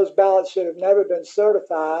 12,000 of those ballots should have never been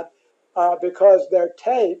certified because their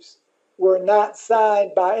tapes were not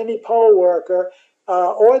signed by any poll worker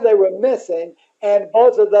or they were missing, and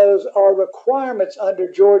both of those are requirements under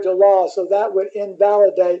Georgia law, so that would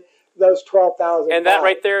invalidate those 12,000. And that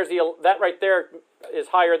right there is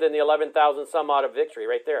higher than the 11,000 some odd of victory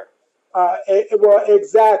right there. Well,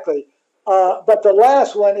 exactly. But the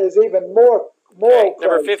last one is even more. Okay.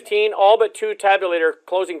 Number 15, all but 2 tabulator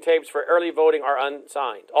closing tapes for early voting are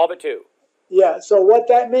unsigned. All but 2. Yeah, so what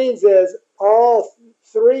that means is all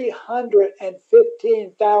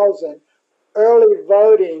 315,000 early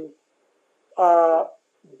voting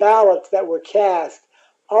ballots that were cast,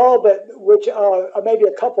 all but which maybe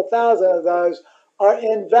a couple thousand of those are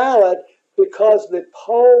invalid because the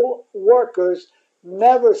poll workers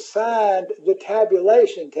never signed the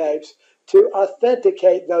tabulation tapes to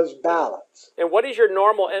authenticate those ballots. And what is your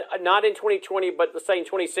normal, not in 2020, but let's say in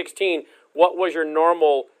 2016, what was your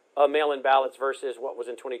normal mail-in ballots versus what was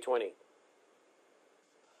in 2020?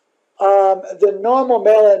 The normal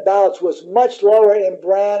mail-in ballots was much lower in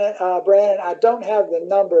Brandon. I don't have the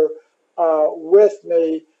number with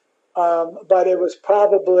me, but it was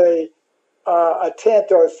probably a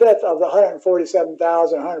tenth or a fifth of the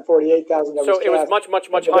 147,000, 148,000 that was cast. So it was much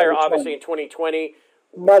higher, obviously, in 2020.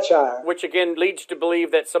 Much higher. Which, again, leads to believe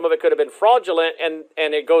that some of it could have been fraudulent, and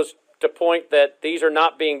it goes to point that these are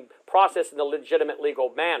not being processed in a legitimate legal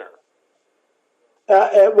manner.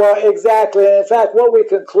 Well, exactly. And in fact, what we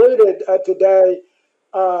concluded today,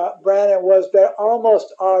 Brandon, was there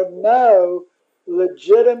almost are no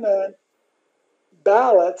legitimate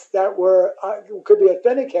ballots that were could be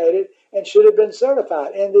authenticated and should have been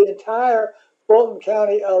certified. In the entire Fulton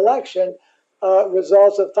County election,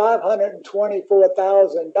 results of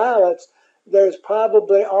 524,000 ballots, there's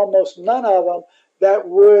probably almost none of them that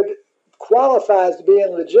would qualify as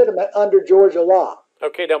being legitimate under Georgia law.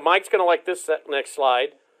 Okay, now Mike's going to like this next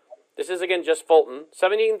slide. This is, again, just Fulton.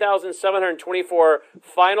 17,724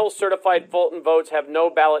 final certified Fulton votes have no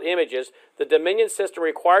ballot images. The Dominion system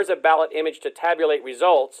requires a ballot image to tabulate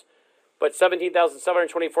results, but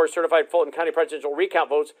 17,724 certified Fulton County presidential recount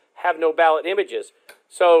votes have no ballot images.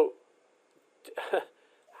 So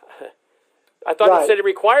I thought it said it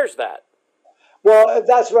requires that. Well,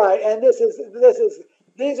 that's right, and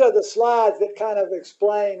these are the slides that kind of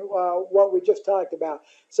explain what we just talked about.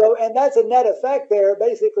 So, and that's a net effect there.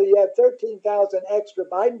 Basically, you have 13,000 extra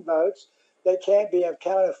Biden votes that can't be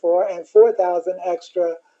accounted for, and 4,000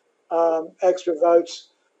 extra votes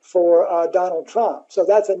for Donald Trump. So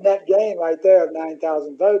that's a net gain right there of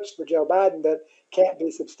 9,000 votes for Joe Biden that can't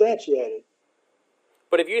be substantiated.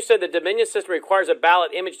 But if you said the Dominion system requires a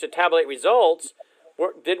ballot image to tabulate results,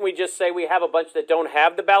 didn't we just say we have a bunch that don't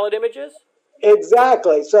have the ballot images?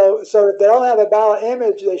 Exactly. So if they don't have a ballot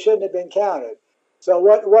image, they shouldn't have been counted. So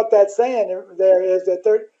what that's saying there is that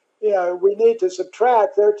we need to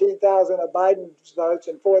subtract 13,000 of Biden's votes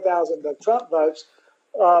and 4,000 of Trump votes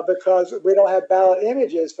because we don't have ballot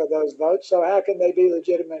images for those votes. So how can they be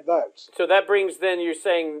legitimate votes? So that brings then you're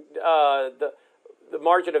saying the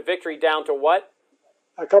margin of victory down to what?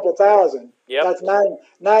 A couple thousand. Yep. That's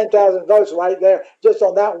 9,000 votes right there, just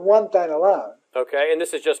on that one thing alone. Okay, and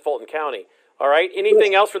this is just Fulton County. All right.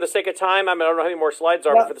 Anything else for the sake of time? I don't know how many more slides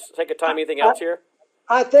are, but for the sake of time, anything else here?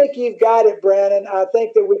 I think you've got it, Brandon. I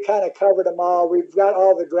think that we kind of covered them all. We've got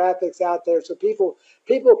all the graphics out there, so people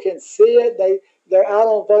can see it. They're out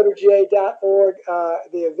on voterga.org,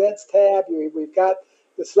 the events tab. We've got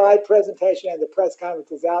the slide presentation and the press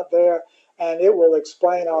conference is out there, and it will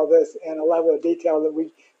explain all this in a level of detail that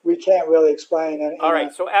we can't really explain. All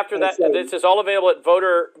right, so after that, this is all available at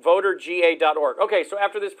voterga.org. Okay, so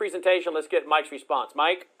after this presentation, let's get Mike's response.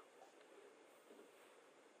 Mike?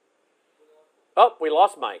 Oh, we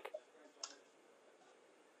lost Mike.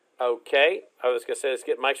 Okay, I was going to say let's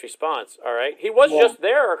get Mike's response. All right, he was just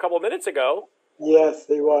there a couple of minutes ago. Yes,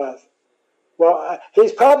 he was. Well,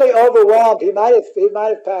 he's probably overwhelmed. He might have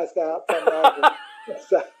passed out from that.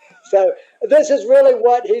 So this is really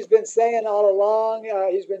what he's been saying all along.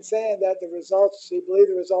 He's been saying that he believed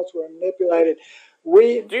the results were manipulated.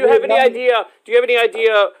 Do you have any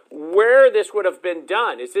idea where this would have been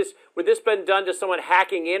done? Would this been done to someone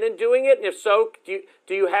hacking in and doing it? And if so, do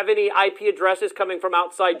you have any IP addresses coming from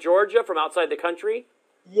outside Georgia, from outside the country?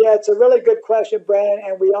 Yeah, it's a really good question, Brandon,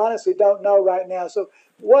 and we honestly don't know right now. So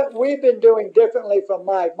what we've been doing differently from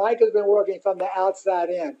Mike has been working from the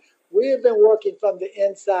outside in. We have been working from the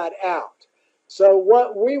inside out. So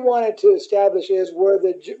what we wanted to establish is were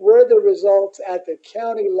the results at the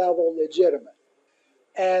county level legitimate,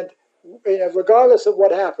 and regardless of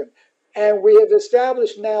what happened. And we have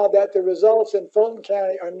established now that the results in Fulton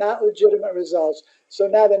County are not legitimate results. So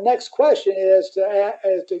now the next question is to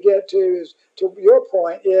your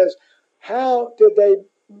point is how did they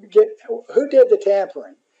who did the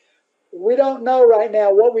tampering? We don't know right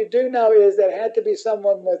now. What we do know is that it had to be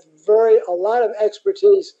someone with a lot of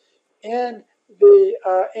expertise in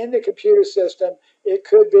the computer system. It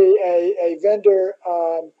could be a vendor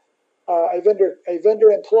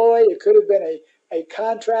employee. It could have been a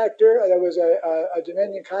contractor. There was a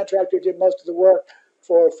Dominion contractor who did most of the work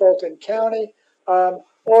for Fulton County,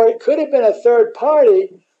 or it could have been a third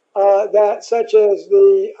party such as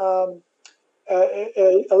the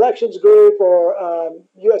elections group or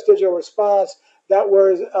U.S. Digital Response that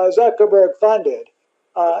was Zuckerberg funded.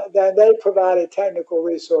 Then they provided technical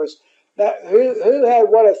resource. Now, who had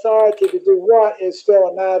what authority to do what is still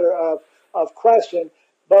a matter of question.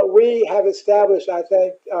 But we have established, I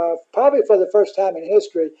think, probably for the first time in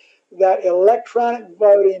history, that electronic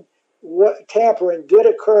voting what tampering did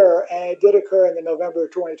occur, and it did occur in the November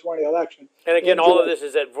 2020 election. And again, all of this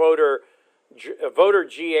is at voterga.org,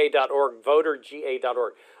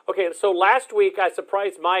 voterga.org. Okay, so last week I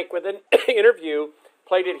surprised Mike with an interview,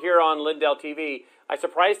 played it here on Lindell TV. I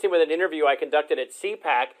surprised him with an interview I conducted at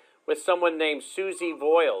CPAC with someone named Susie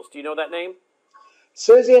Voiles. Do you know that name?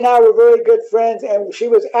 Susie and I were very good friends, and she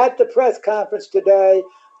was at the press conference today.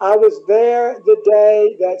 I was there the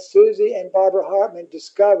day that Susie and Barbara Hartman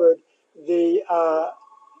discovered the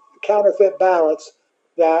counterfeit ballots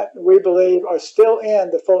that we believe are still in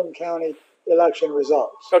the Fulton County election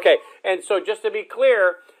results. Okay, and so just to be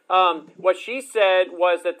clear, what she said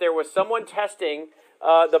was that there was someone testing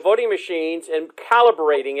the voting machines and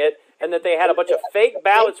calibrating it, and that they had a bunch of fake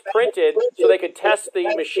ballots printed so they could test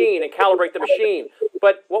the machine and calibrate the machine.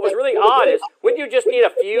 But what was really odd is, wouldn't you just need a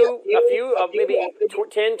few of maybe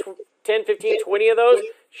 10, 15, 20 of those?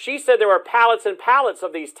 She said there were pallets and pallets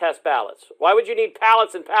of these test ballots. Why would you need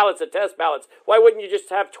pallets and pallets of test ballots? Why wouldn't you just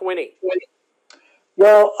have 20?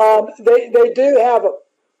 Well, they do have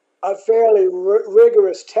a fairly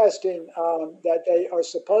rigorous testing that they are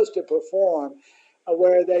supposed to perform,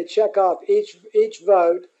 where they check off each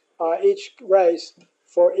vote, each race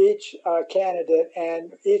for each candidate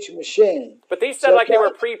and each machine. But these said like they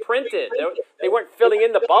were pre-printed. They weren't filling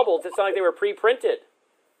in the bubbles. It's not like they were pre-printed.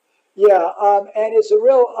 Yeah, and it's a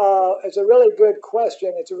really good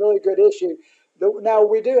question. It's a really good issue. Now,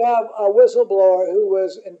 we do have a whistleblower who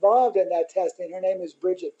was involved in that testing. Her name is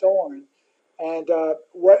Bridget Thorne. And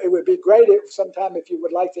it would be great sometime if you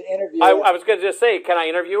would like to interview her. I was going to just say, can I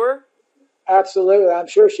interview her? Absolutely. I'm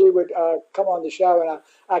sure she would come on the show, and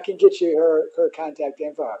I can get you her contact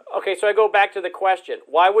info. Okay, so I go back to the question.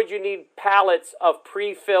 Why would you need pallets of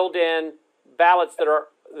pre-filled in ballots that are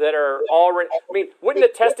already... I mean, wouldn't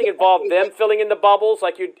the testing involve them filling in the bubbles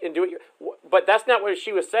like you and do it? But that's not what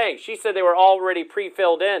she was saying. She said they were already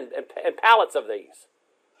pre-filled in and pallets of these.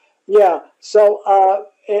 Yeah, so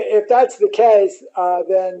if that's the case,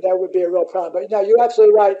 then that would be a real problem. But no, you're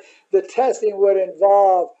absolutely right. The testing would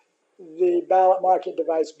involve the ballot marking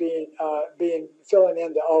device being filling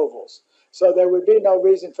in the ovals. So there would be no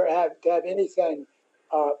reason to have anything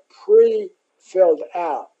pre-filled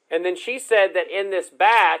out. And then she said that in this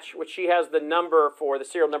batch, which she has the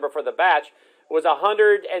serial number for the batch, was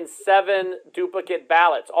 107 duplicate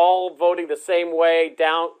ballots, all voting the same way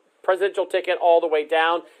down, presidential ticket all the way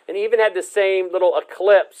down, and even had the same little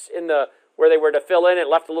eclipse where they were to fill in. It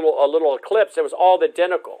left a little eclipse. It was all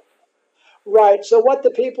identical. Right. So what the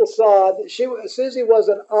people saw, Susie was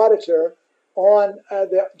an auditor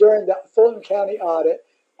during the Fulton County audit,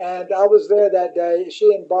 and I was there that day.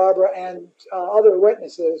 She and Barbara and other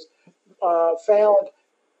witnesses found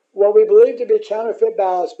what we believe to be counterfeit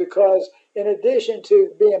ballots, because in addition to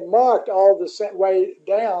being marked all the same way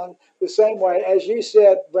down, the same way, as you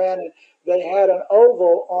said, Brandon, they had an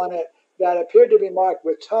oval on it that appeared to be marked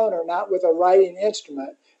with toner, not with a writing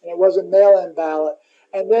instrument, and it was a mail-in ballot.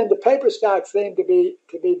 And then the paper stocks seemed to be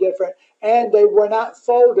different, and they were not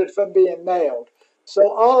folded from being mailed.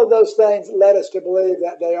 So all of those things led us to believe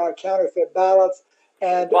that they are counterfeit ballots.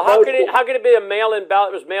 And well, how could it be a mail-in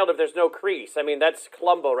ballot that was mailed if there's no crease? I mean, that's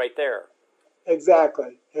Columbo right there.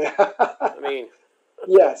 Exactly. I mean,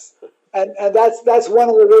 yes, and that's one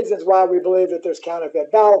of the reasons why we believe that there's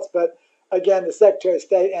counterfeit ballots. But again, the Secretary of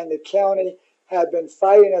State and the county have been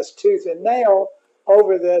fighting us tooth and nail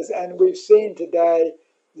over this, and we've seen today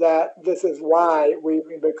that this is why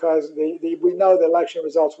because we know the election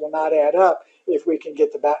results will not add up if we can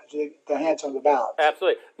get the hands on the ballot.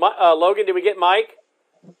 Absolutely. Logan, did we get Mike?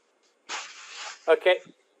 Okay.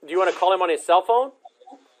 Do you want to call him on his cell phone?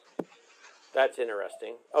 That's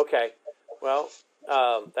interesting. Okay. Well,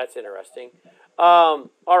 that's interesting. All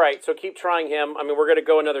right. So keep trying him. I mean, we're going to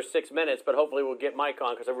go another 6 minutes, but hopefully we'll get Mike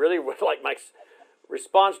on, because I really would like Mike's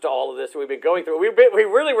response to all of this we've been going through. We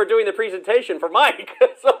really were doing the presentation for Mike,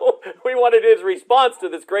 so we wanted his response to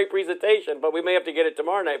this great presentation, but we may have to get it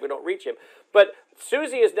tomorrow night if we don't reach him. But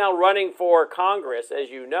Susie is now running for Congress, as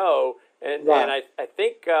you know, and I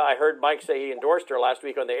think I heard Mike say he endorsed her last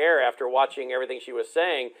week on the air after watching everything she was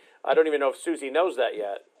saying. I don't even know if Susie knows that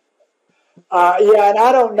yet. Yeah, and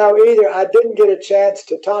I don't know either. I didn't get a chance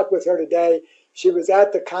to talk with her today. She was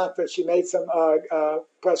at the conference. She made some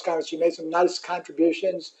press conference. She made some nice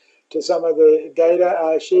contributions to some of the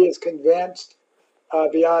data. She is convinced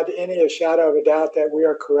beyond any shadow of a doubt that we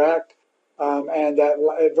are correct, and that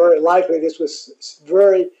very likely this was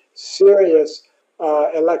very serious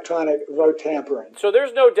electronic vote tampering. So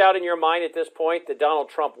there's no doubt in your mind at this point that Donald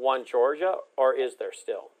Trump won Georgia, or is there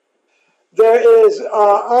still? There is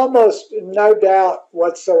almost no doubt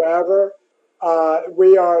whatsoever.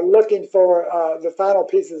 we are looking for the final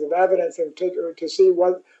pieces of evidence and to see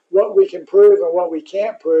what we can prove and what we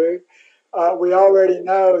can't prove. We already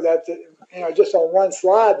know that, just on one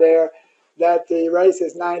slide there, that the race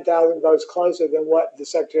is 9,000 votes closer than what the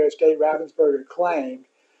Secretary of State Ravensburger claimed.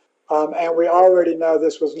 And we already know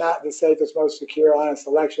this was not the safest, most secure, honest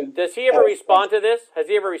election. Does he ever respond to this? Has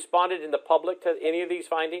he ever responded in the public to any of these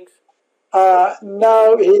findings?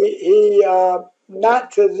 No, he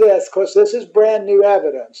not to this. Of course, this is brand new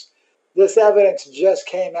evidence. This evidence just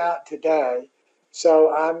came out today.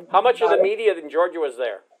 So How much of the media in Georgia was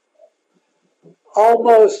there?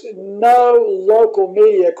 Almost no local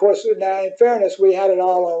media. Of course, now in fairness, we had it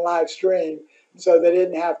all on live stream, so they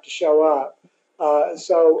didn't have to show up. But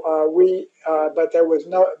there was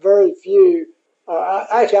very few.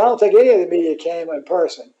 Actually, I don't think any of the media came in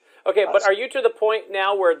person. Okay, but are you to the point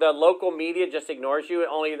now where the local media just ignores you?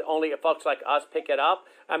 Only folks like us pick it up?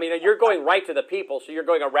 I mean, you're going right to the people, so you're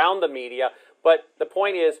going around the media. But the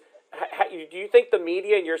point is, do you think the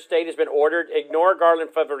media in your state has been ordered ignore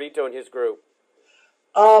Garland Favorito and his group?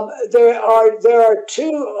 There are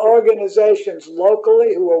two organizations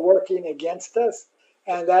locally who are working against us,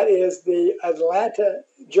 and that is the Atlanta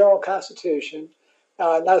Journal-Constitution.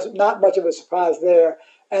 Not much of a surprise there.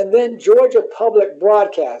 And then Georgia Public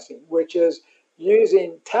Broadcasting, which is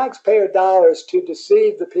using taxpayer dollars to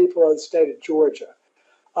deceive the people of the state of Georgia.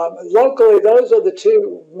 Locally, those are the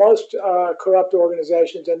two most corrupt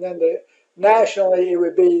organizations. And then nationally, it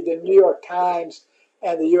would be the New York Times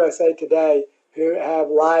and the USA Today, who have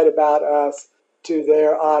lied about us to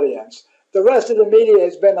their audience. The rest of the media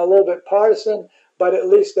has been a little bit partisan, but at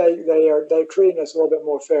least they're treating us a little bit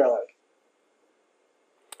more fairly.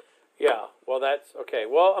 Yeah, well, that's okay.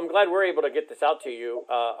 Well, I'm glad we're able to get this out to you,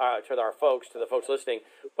 to our folks, to the folks listening.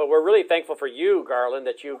 But we're really thankful for you, Garland,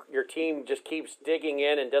 that your team just keeps digging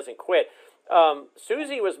in and doesn't quit.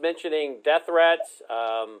 Susie was mentioning death threats,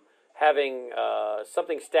 having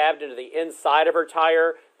something stabbed into the inside of her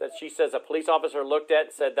tire that she says a police officer looked at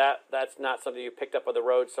and said that's not something you picked up on the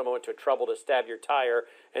road. Someone went to trouble to stab your tire.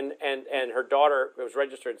 And her daughter, it was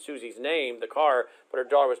registered in Susie's name, the car, but her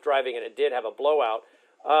daughter was driving and it did have a blowout.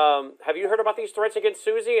 Have you heard about these threats against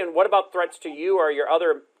Susie? And what about threats to you or your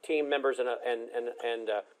other team members and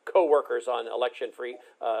co-workers on election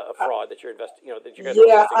fraud that you're that you guys are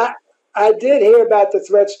investigating? I did hear about the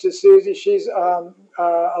threats to Susie. She's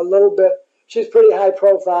she's pretty high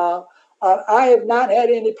profile. I have not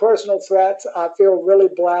had any personal threats. I feel really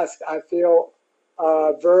blessed. I feel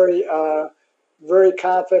very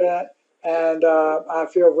confident, and I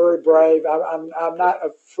feel very brave. I'm not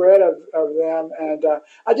afraid of them, and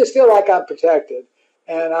I just feel like I'm protected.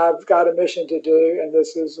 And I've got a mission to do, and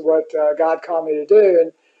this is what God called me to do,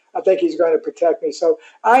 and I think He's going to protect me. So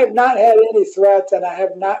I have not had any threats, and I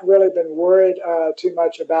have not really been worried too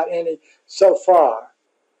much about any so far.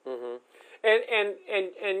 Mm-hmm.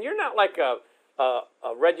 And you're not like a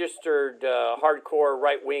registered hardcore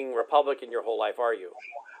right-wing Republican your whole life, are you?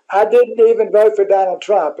 I didn't even vote for Donald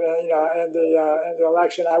Trump, in the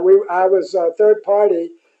election. I was third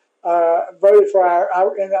party, voted for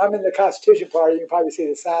I'm in the Constitution Party. You can probably see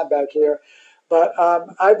the sign back here, but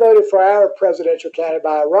I voted for our presidential candidate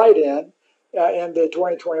by a write-in in the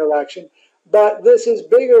 2020 election. But this is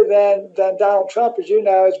bigger than Donald Trump, as you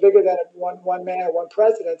know. It's bigger than one man or one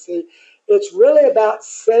presidency. It's really about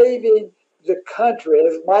saving the country,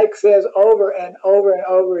 as Mike says over and over and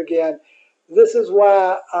over again. This is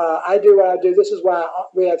why I do what I do. This is why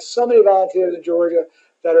we have so many volunteers in Georgia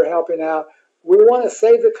that are helping out. We want to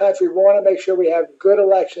save the country. We want to make sure we have good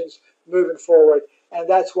elections moving forward. And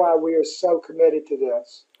that's why we are so committed to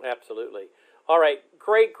this. Absolutely. All right.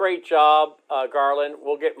 Great job, Garland.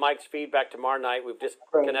 We'll get Mike's feedback tomorrow night. We've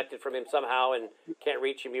disconnected from him somehow and can't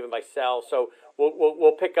reach him even by cell. So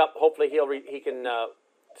we'll pick up. Hopefully we can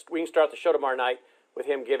start the show tomorrow night with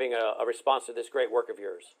him giving a response to this great work of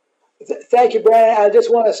yours. Thank you, Brandon. I just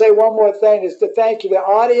want to say one more thing, is to thank you, the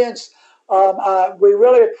audience. We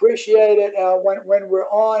really appreciate it when we're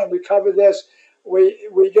on and we cover this.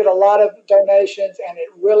 We get a lot of donations, and it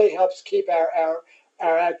really helps keep our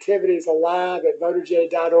activities alive at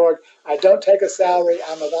voterj.org. I don't take a salary.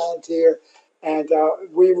 I'm a volunteer, and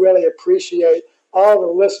we really appreciate all the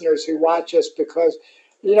listeners who watch us because,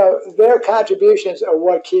 their contributions are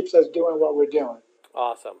what keeps us doing what we're doing.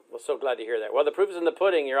 Awesome. Well, so glad to hear that. Well, the proof is in the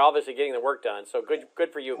pudding. You're obviously getting the work done. So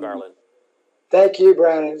good for you, Garland. Thank you,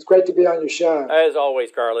 Brandon. It's great to be on your show. As always,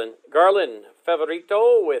 Garland. Garland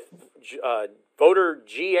Favorito with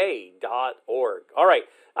voterga.org. All right.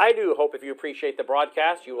 I do hope if you appreciate the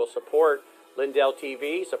broadcast, you will support Lindell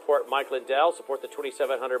TV. Support Mike Lindell. Support the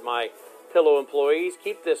 2,700 My Pillow employees.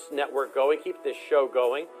 Keep this network going. Keep this show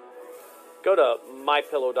going. Go to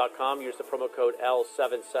mypillow.com. Use the promo code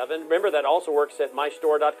L77. Remember, that also works at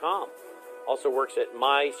mystore.com. Also works at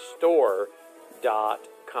mystore.com.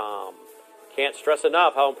 Can't stress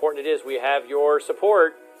enough how important it is we have your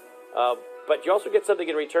support. But you also get something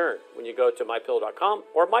in return when you go to mypillow.com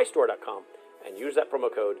or mystore.com and use that promo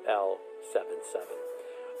code L77.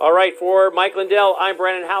 All right, for Mike Lindell, I'm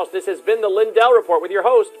Brandon House. This has been the Lindell Report with your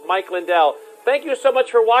host, Mike Lindell. Thank you so much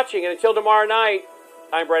for watching, and until tomorrow night,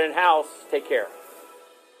 I'm Brandon House. Take care.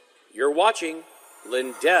 You're watching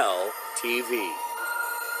Lindell TV.